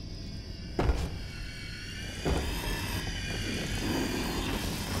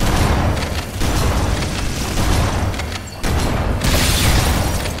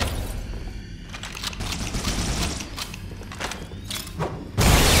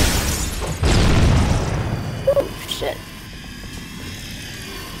 Ooh, shit.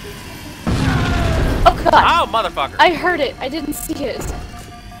 Oh god! oh, motherfucker! I heard it. I didn't see it.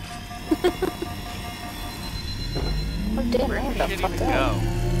 Oh damn! Where I did the shit fuck even out. go?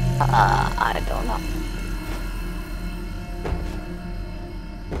 I don't know.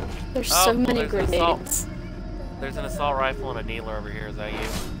 There's so Oh, many there's an assault. grenades. There's an assault rifle and a needler over here. Is that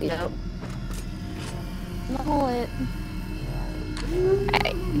you? Yep. No, it.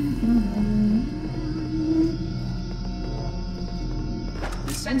 Hey.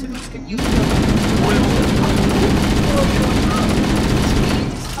 Sentinels can use them to oil the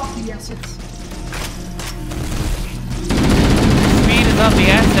of the essence. Speed is of the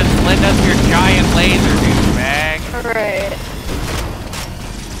essence. Lend us your giant laser, douchebag. Alright.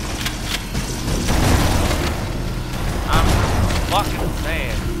 I'm fucking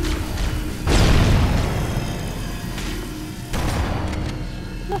saying.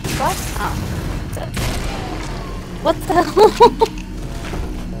 What the fuck? Oh. What the hell?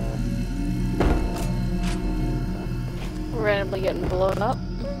 Randomly getting blown up.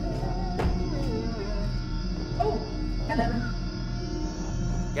 Oh, hello.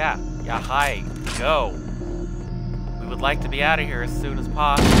 Yeah, hi. Go. We would like to be out of here as soon as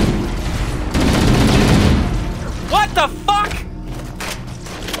possible. What the fuck?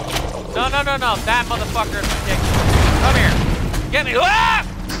 No. That motherfucker is ridiculous. Come here. Get me. Ah!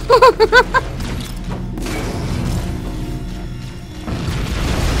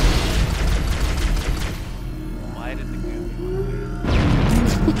 Why did the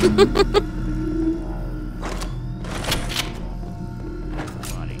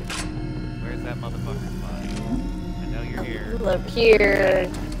body? Where's that motherfucker's body? I know you're here. Look here.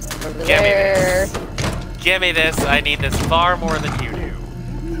 Over Give there. me this. Give me this. I need this far more than you do.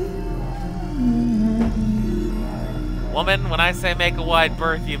 Woman, when I say make a wide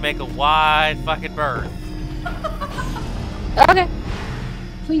berth, you make a wide fucking berth. Okay.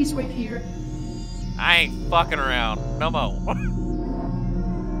 Please wait here. I ain't fucking around. No more.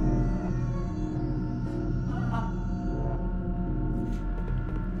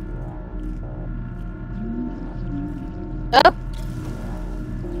 Up.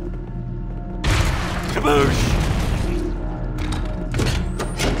 Kaboosh!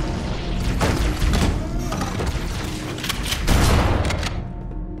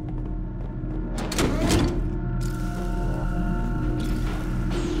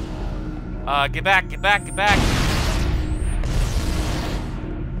 Get back!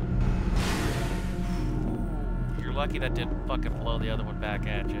 You're lucky that didn't fucking blow the other one back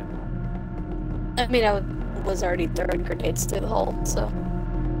at you. I mean, I was already throwing grenades through the hole, so.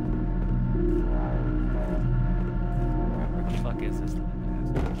 Where the fuck is this thing?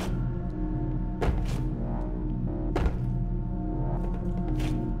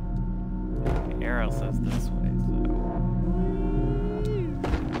 The arrow says this way, so.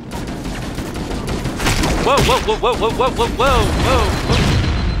 Whoa!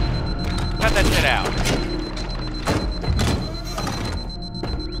 Cut that shit out.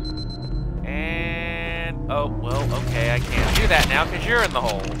 And oh well, okay, I can't do that now because you're in the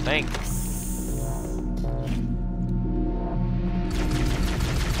hole. Thanks.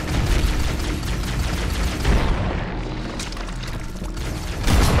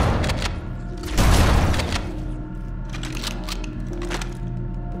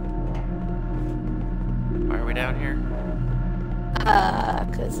 Why are we down here?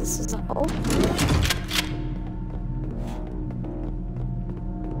 Cause this is a hole.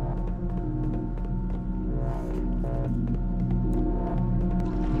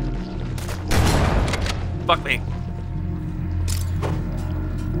 Fuck me.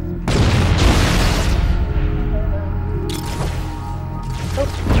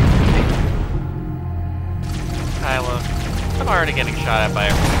 Kylo, I'm already getting shot at by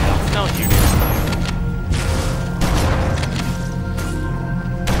everything else. Don't you do it.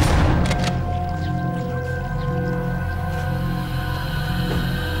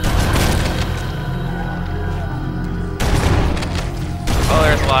 Oh,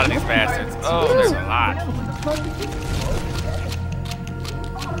 there's a lot of these bastards. Oh, there's a lot.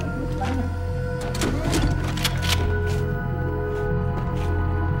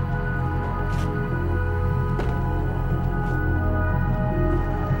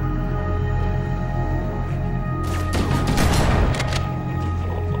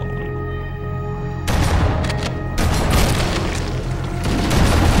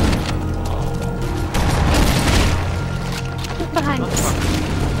 Behind us.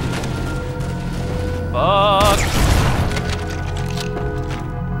 Fuck.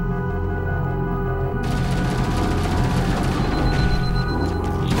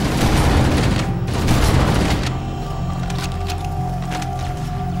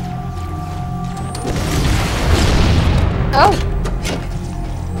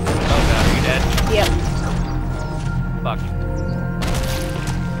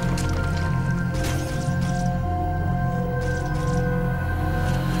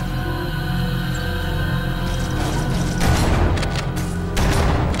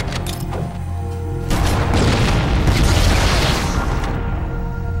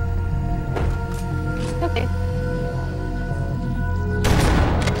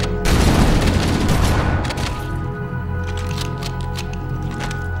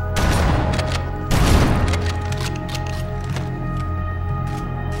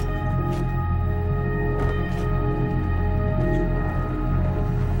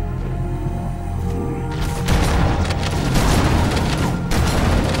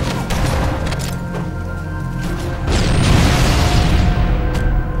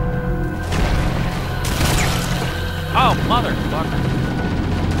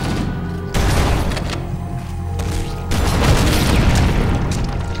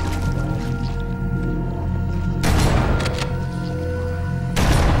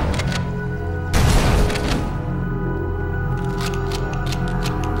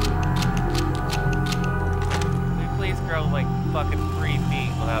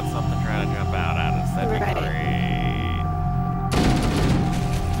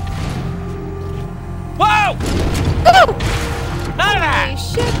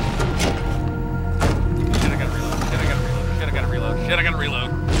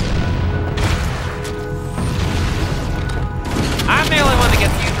 reload. I'm the only one that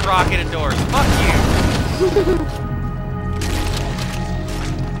gets to use the rocket indoors. Fuck you.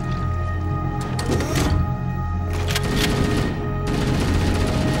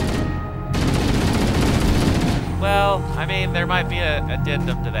 Well, I mean, there might be a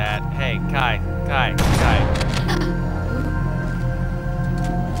addendum to that. Hey, Kai.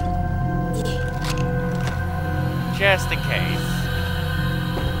 Just in case.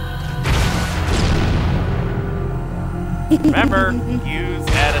 Remember, use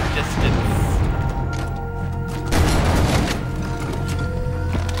at a distance.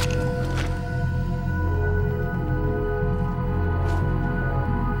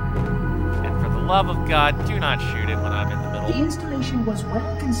 And for the love of God, do not shoot it when I'm in the The middle. installation was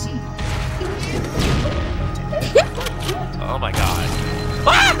well conceived. Oh my God.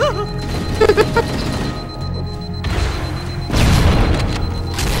 Ah!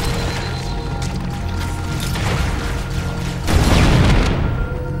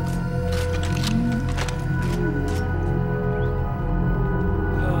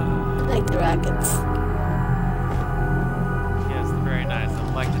 Like the rockets. Yes, very nice.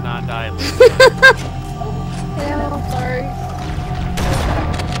 I'd like to not die at least. Yeah, I'm sorry.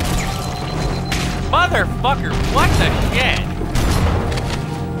 Motherfucker, what the shit?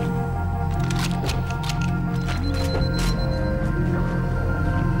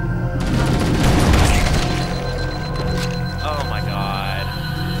 Oh my God.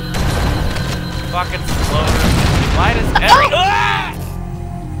 Fucking floater. Why does every— Ah!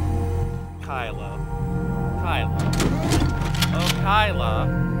 Kyla. Oh, Kyla.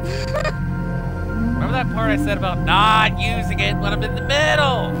 Remember that part I said about not using it when I'm in the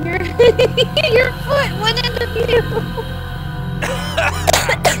middle? Your foot went into you.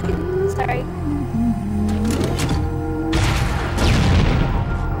 Sorry.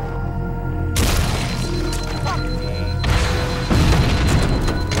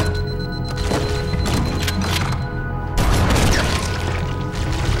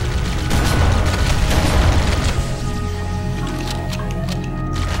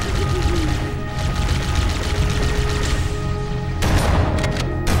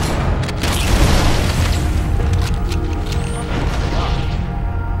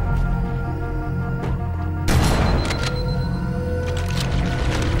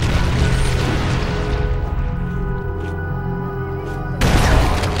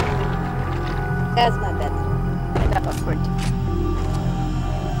 That's my bed. I got awkward.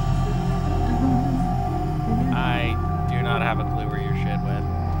 I do not have a clue where your shit went.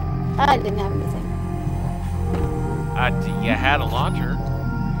 I didn't have anything. You had a launcher.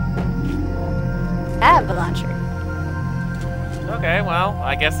 I have a launcher. Okay, well,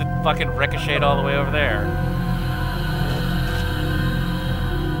 I guess it fucking ricocheted all the way over there.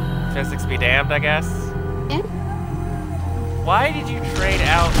 Physics be damned, I guess. Yeah. Why did you trade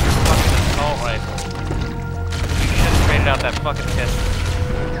out your fucking assault rifle? You should have traded out that fucking pistol.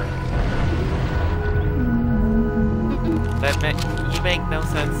 You make no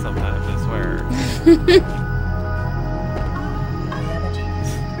sense sometimes, I swear.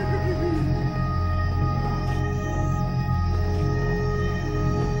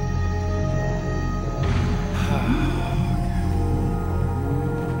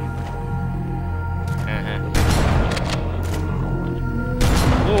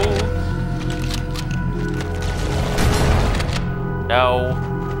 No.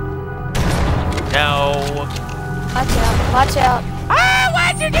 Watch out. Watch out. Ah,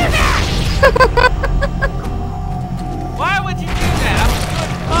 why'd you do that? Why would you do that? I was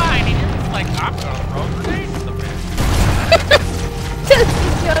doing fine, and you're just like, I'm gonna throw grenades in the bitch. Just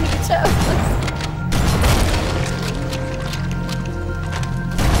keep you on your toes.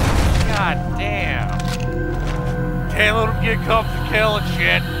 God damn. Can't let him get comfortable killing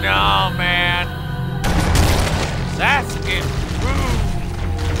shit. No, man. That's getting rude.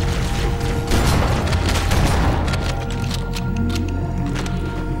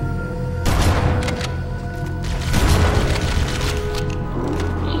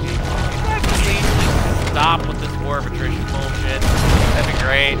 Stop with this war of attrition bullshit. That'd be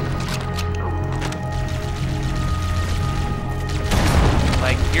great.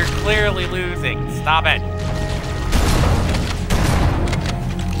 Like, you're clearly losing. Stop it.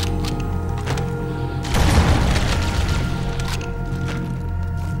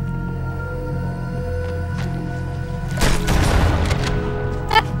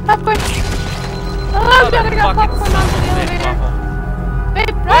 Popcorn. Oh, I'm gonna go popcorn onto the elevator.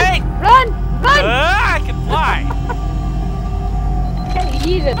 Babe, run! Wait! Run! Run! I can fly! Okay,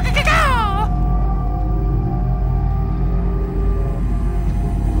 eat it.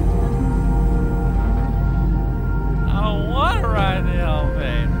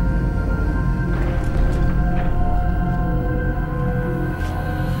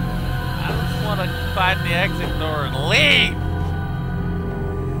 find the exit door and leave!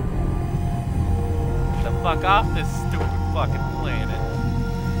 Get the fuck off this stupid fucking planet.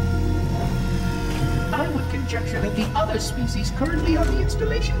 I would conjecture that the other species currently on the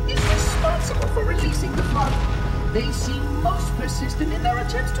installation is responsible for releasing the flood. They seem most persistent in their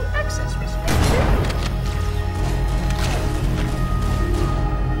attempts to access respective areas.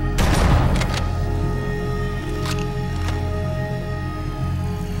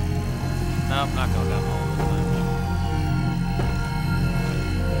 Nope, not going down the hole this time.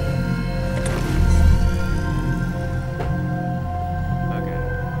 Okay.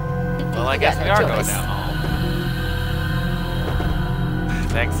 Well, I guess we are going down the hole.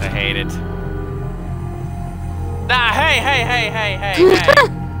 Thanks, I hate it. Nah, hey!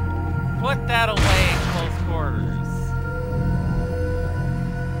 Put that away in close quarters.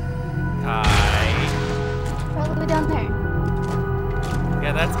 Kai. Probably down there.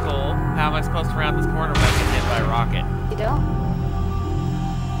 Yeah, that's cool. How am I supposed to round this corner without getting hit by a rocket? You don't?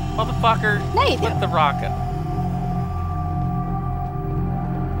 Motherfucker, No, you with do. the rocket.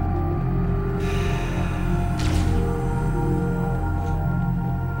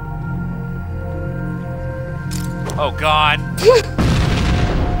 Oh god.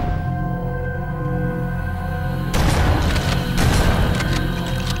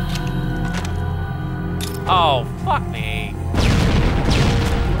 Oh, fuck me.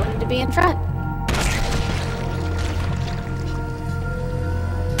 You wanted to be in front.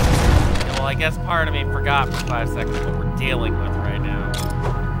 Yeah, well, I guess part of me forgot for 5 seconds what we're dealing with right now.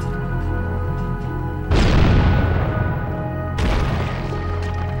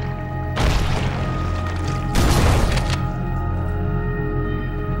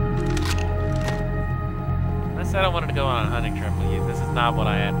 I said I wanted to go on a hunting trip with you. This is not what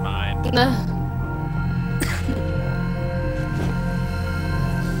I had in mind. No.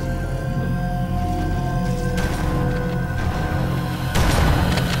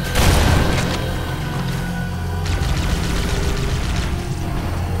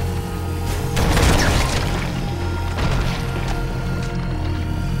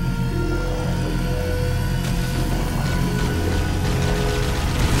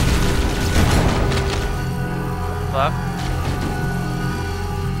 Up.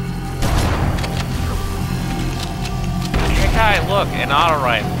 Hey Kai, look, an auto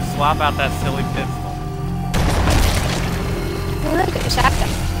rifle. Swap out that silly pistol. Hey, look at your shotgun.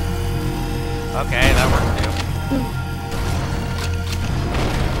 Okay, that works too.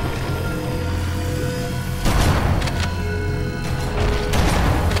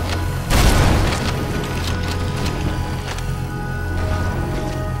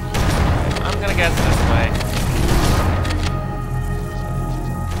 I'm gonna guess this way.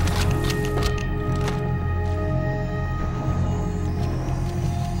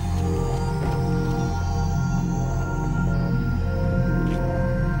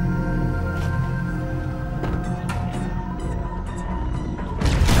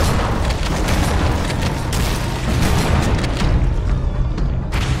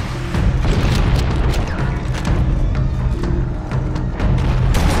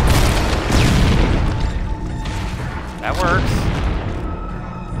 That works.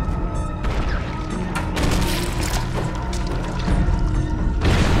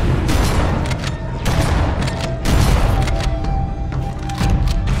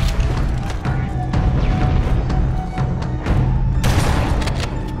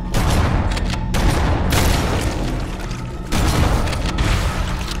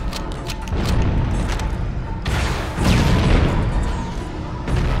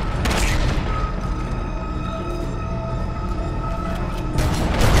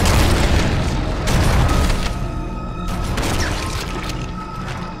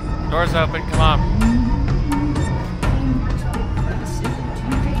 Door's open, come on.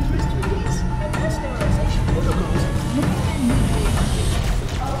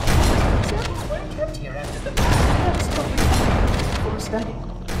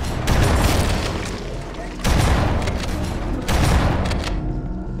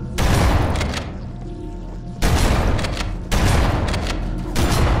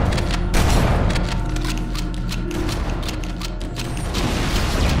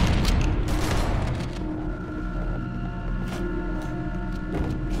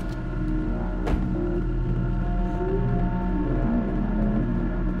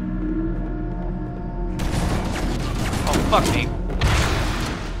 Fuck me.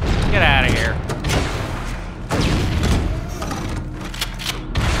 Get out of here.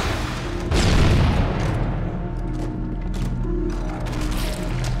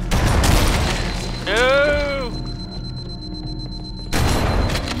 No!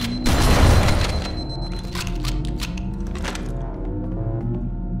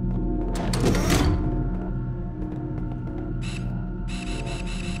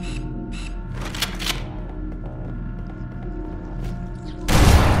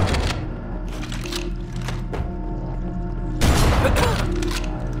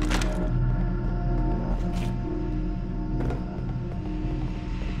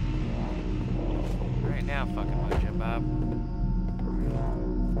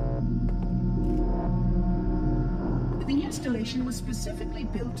 installation was specifically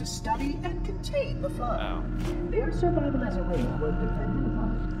built to study and contain the flood. Oh. Their survival as a race was dependent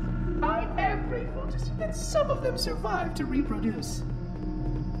upon it. I am grateful to see that some of them survived to reproduce.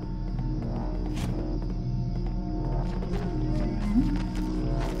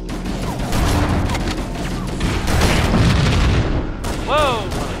 Whoa!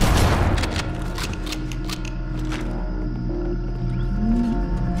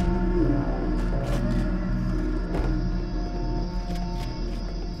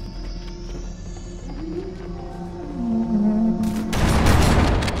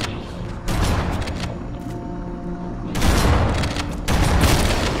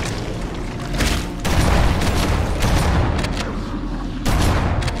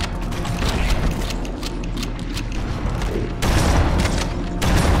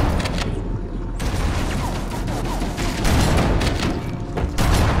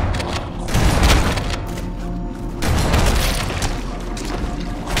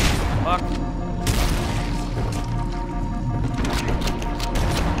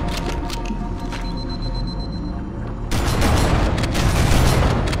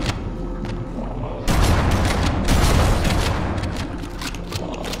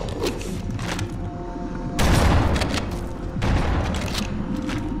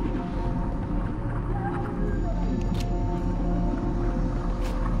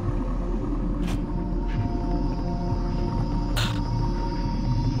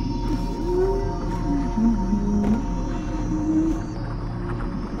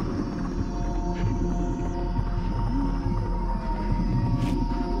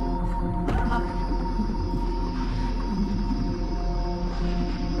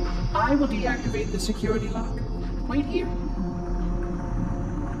 I will deactivate the security lock. Wait here.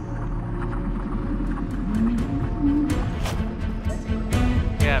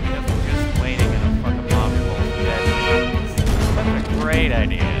 Yeah, because we're just waiting in a fucking lobby full of dead things. That's a great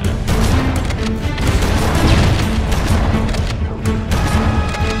idea.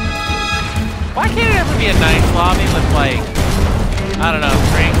 Why can't it ever be a nice lobby with, like, I don't know,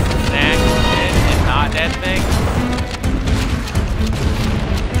 drinks and snacks and shit and not dead things?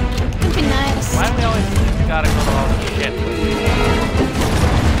 It'd be nice. Why do we always gotta go to all this shit?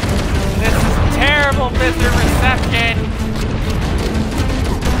 This is terrible visitor reception!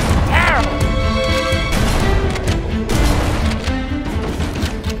 Terrible!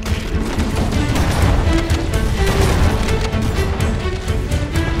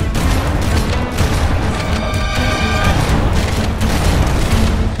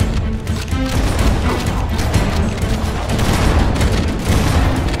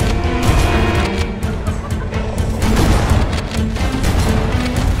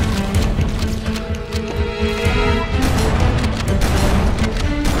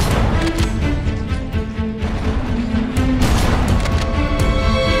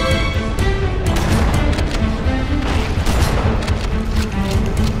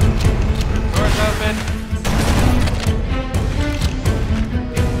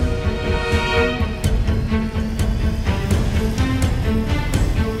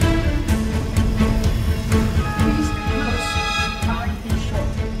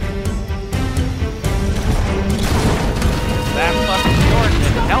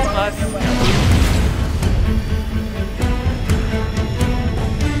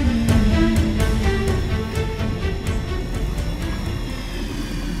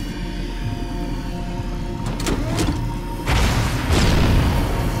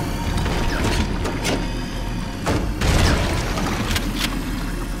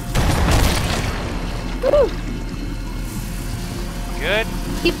 Good?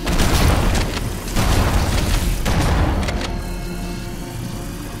 Keep.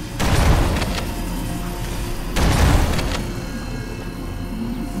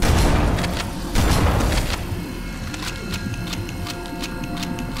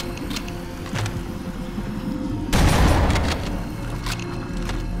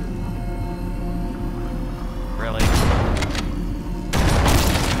 Really?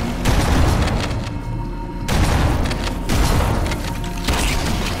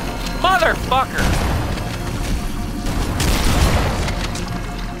 Motherfucker!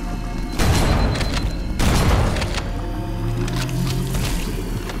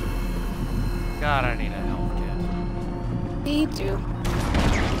 God, I need a health kit. Me too.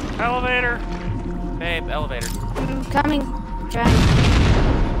 Elevator! Babe, elevator. I'm coming. I'm trying.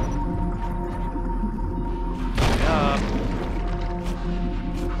 Up.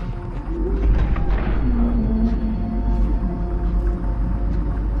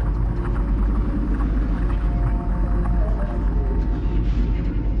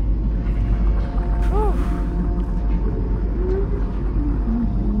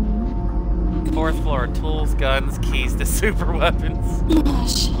 our tools, guns, keys to super weapons.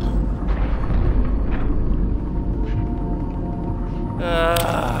 Gosh.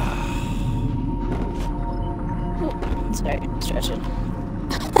 Oh, sorry, stretching.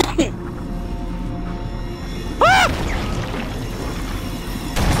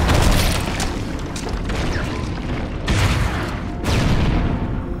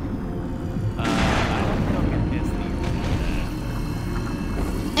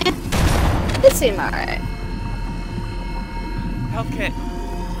 It seemed alright. Health kit.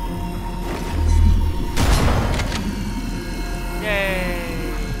 Yay!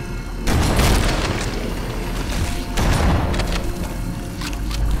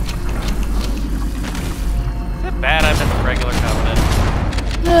 Is it bad I missed the regular Covenant?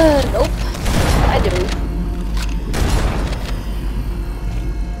 Nope. I do.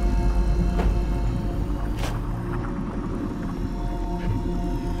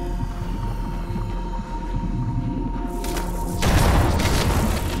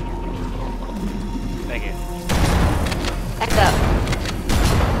 Thank you. Back up.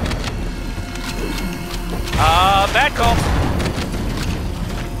 Bad call.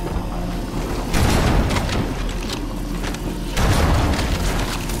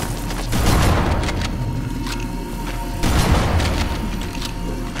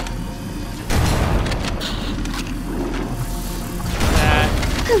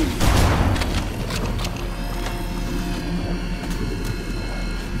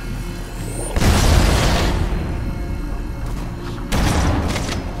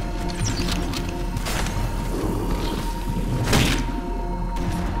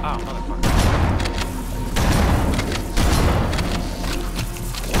 Oh, motherfucker.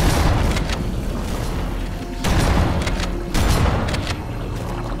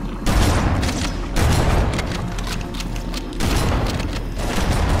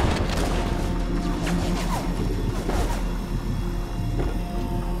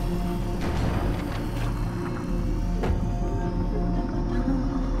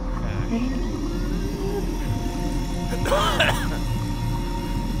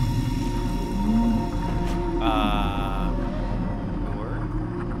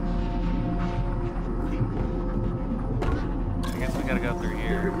 I guess we gotta go through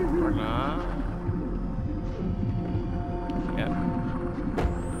here. Or not. Yep.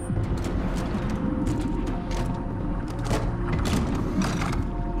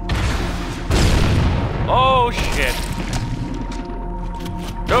 Oh shit.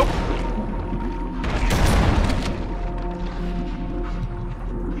 Nope.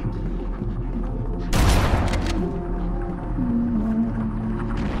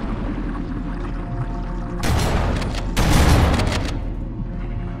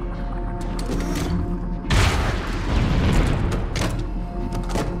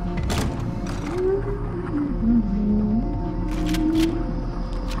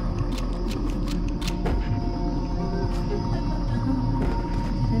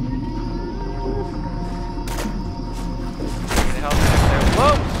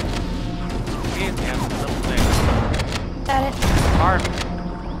 Got it. Hard.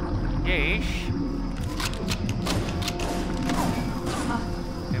 Yeesh.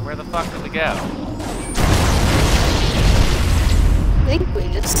 Hey, where the fuck did we go? I think we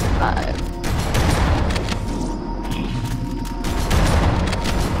just survived.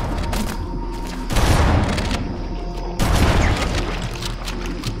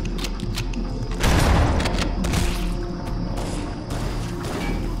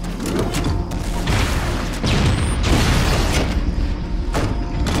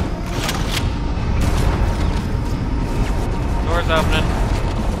 Door's opening.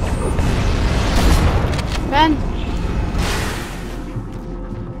 Ben.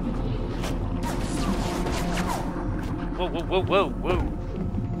 Whoa, whoa, whoa, whoa, whoa.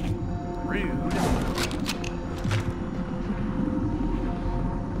 Rude.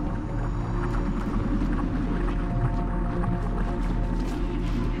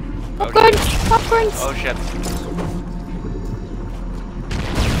 Popcorn! Popcorns! Oh shit.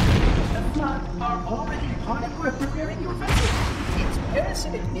 The Flood are already hard at work preparing your vessel. Its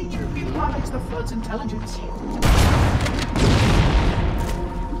parasitic nature belies the Flood's intelligence.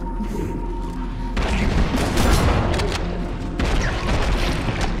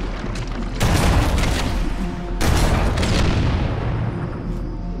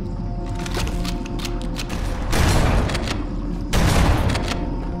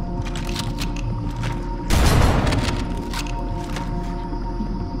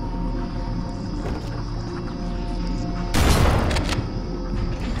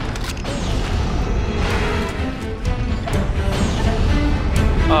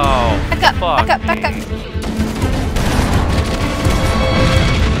 fuck? Back up, back up.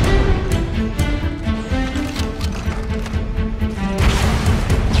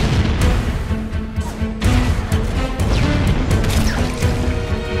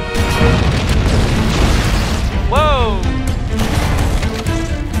 Whoa!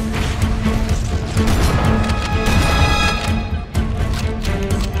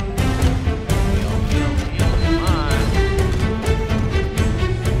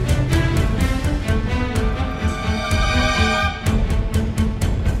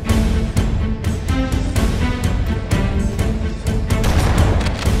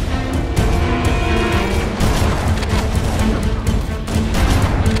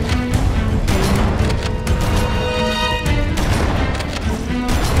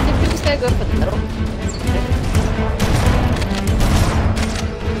 I think we just gotta go for the middle.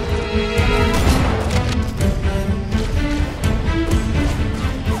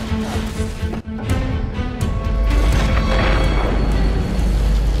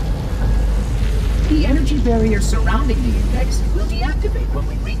 The energy barrier surrounding the index will deactivate when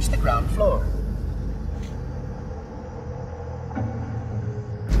we reach the ground floor.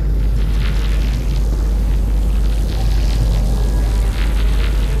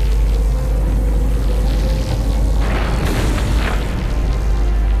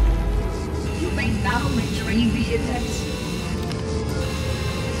 You may now retrieve the index.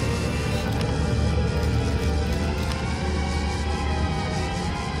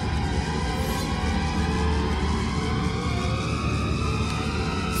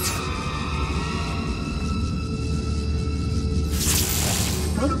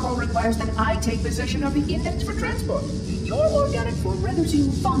 Protocol requires that I take possession of the index for transport. Your organic form renders you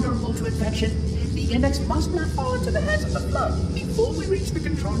vulnerable to infection. The index must not fall into the hands of the Flood before we reach the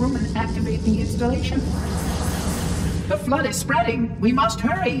control room and activate the installation. The Flood is spreading. We must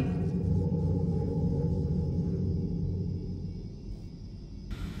hurry.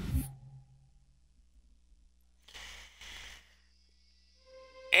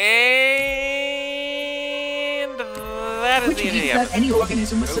 And that is Which the end of means the that episode. any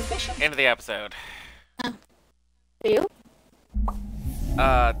organism with sufficient End of the episode. For you?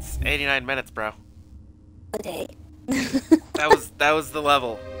 It's 89 minutes, bro. A day. That was the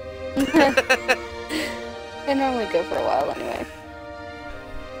level. I normally go for a while anyway.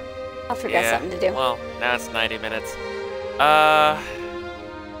 I'll forget something to do. Well, now it's 90 minutes.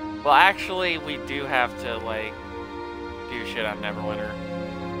 Well, actually, we do have to, like, do shit on Neverwinter.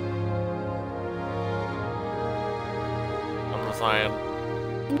 I'm just saying.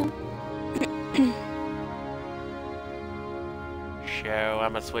 So,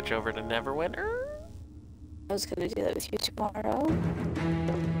 I'm gonna switch over to Neverwinter. I was gonna do that with you tomorrow.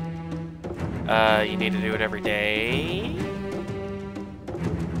 You need to do it every day.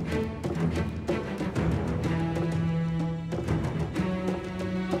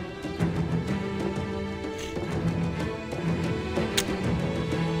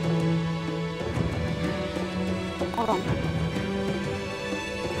 Hold on.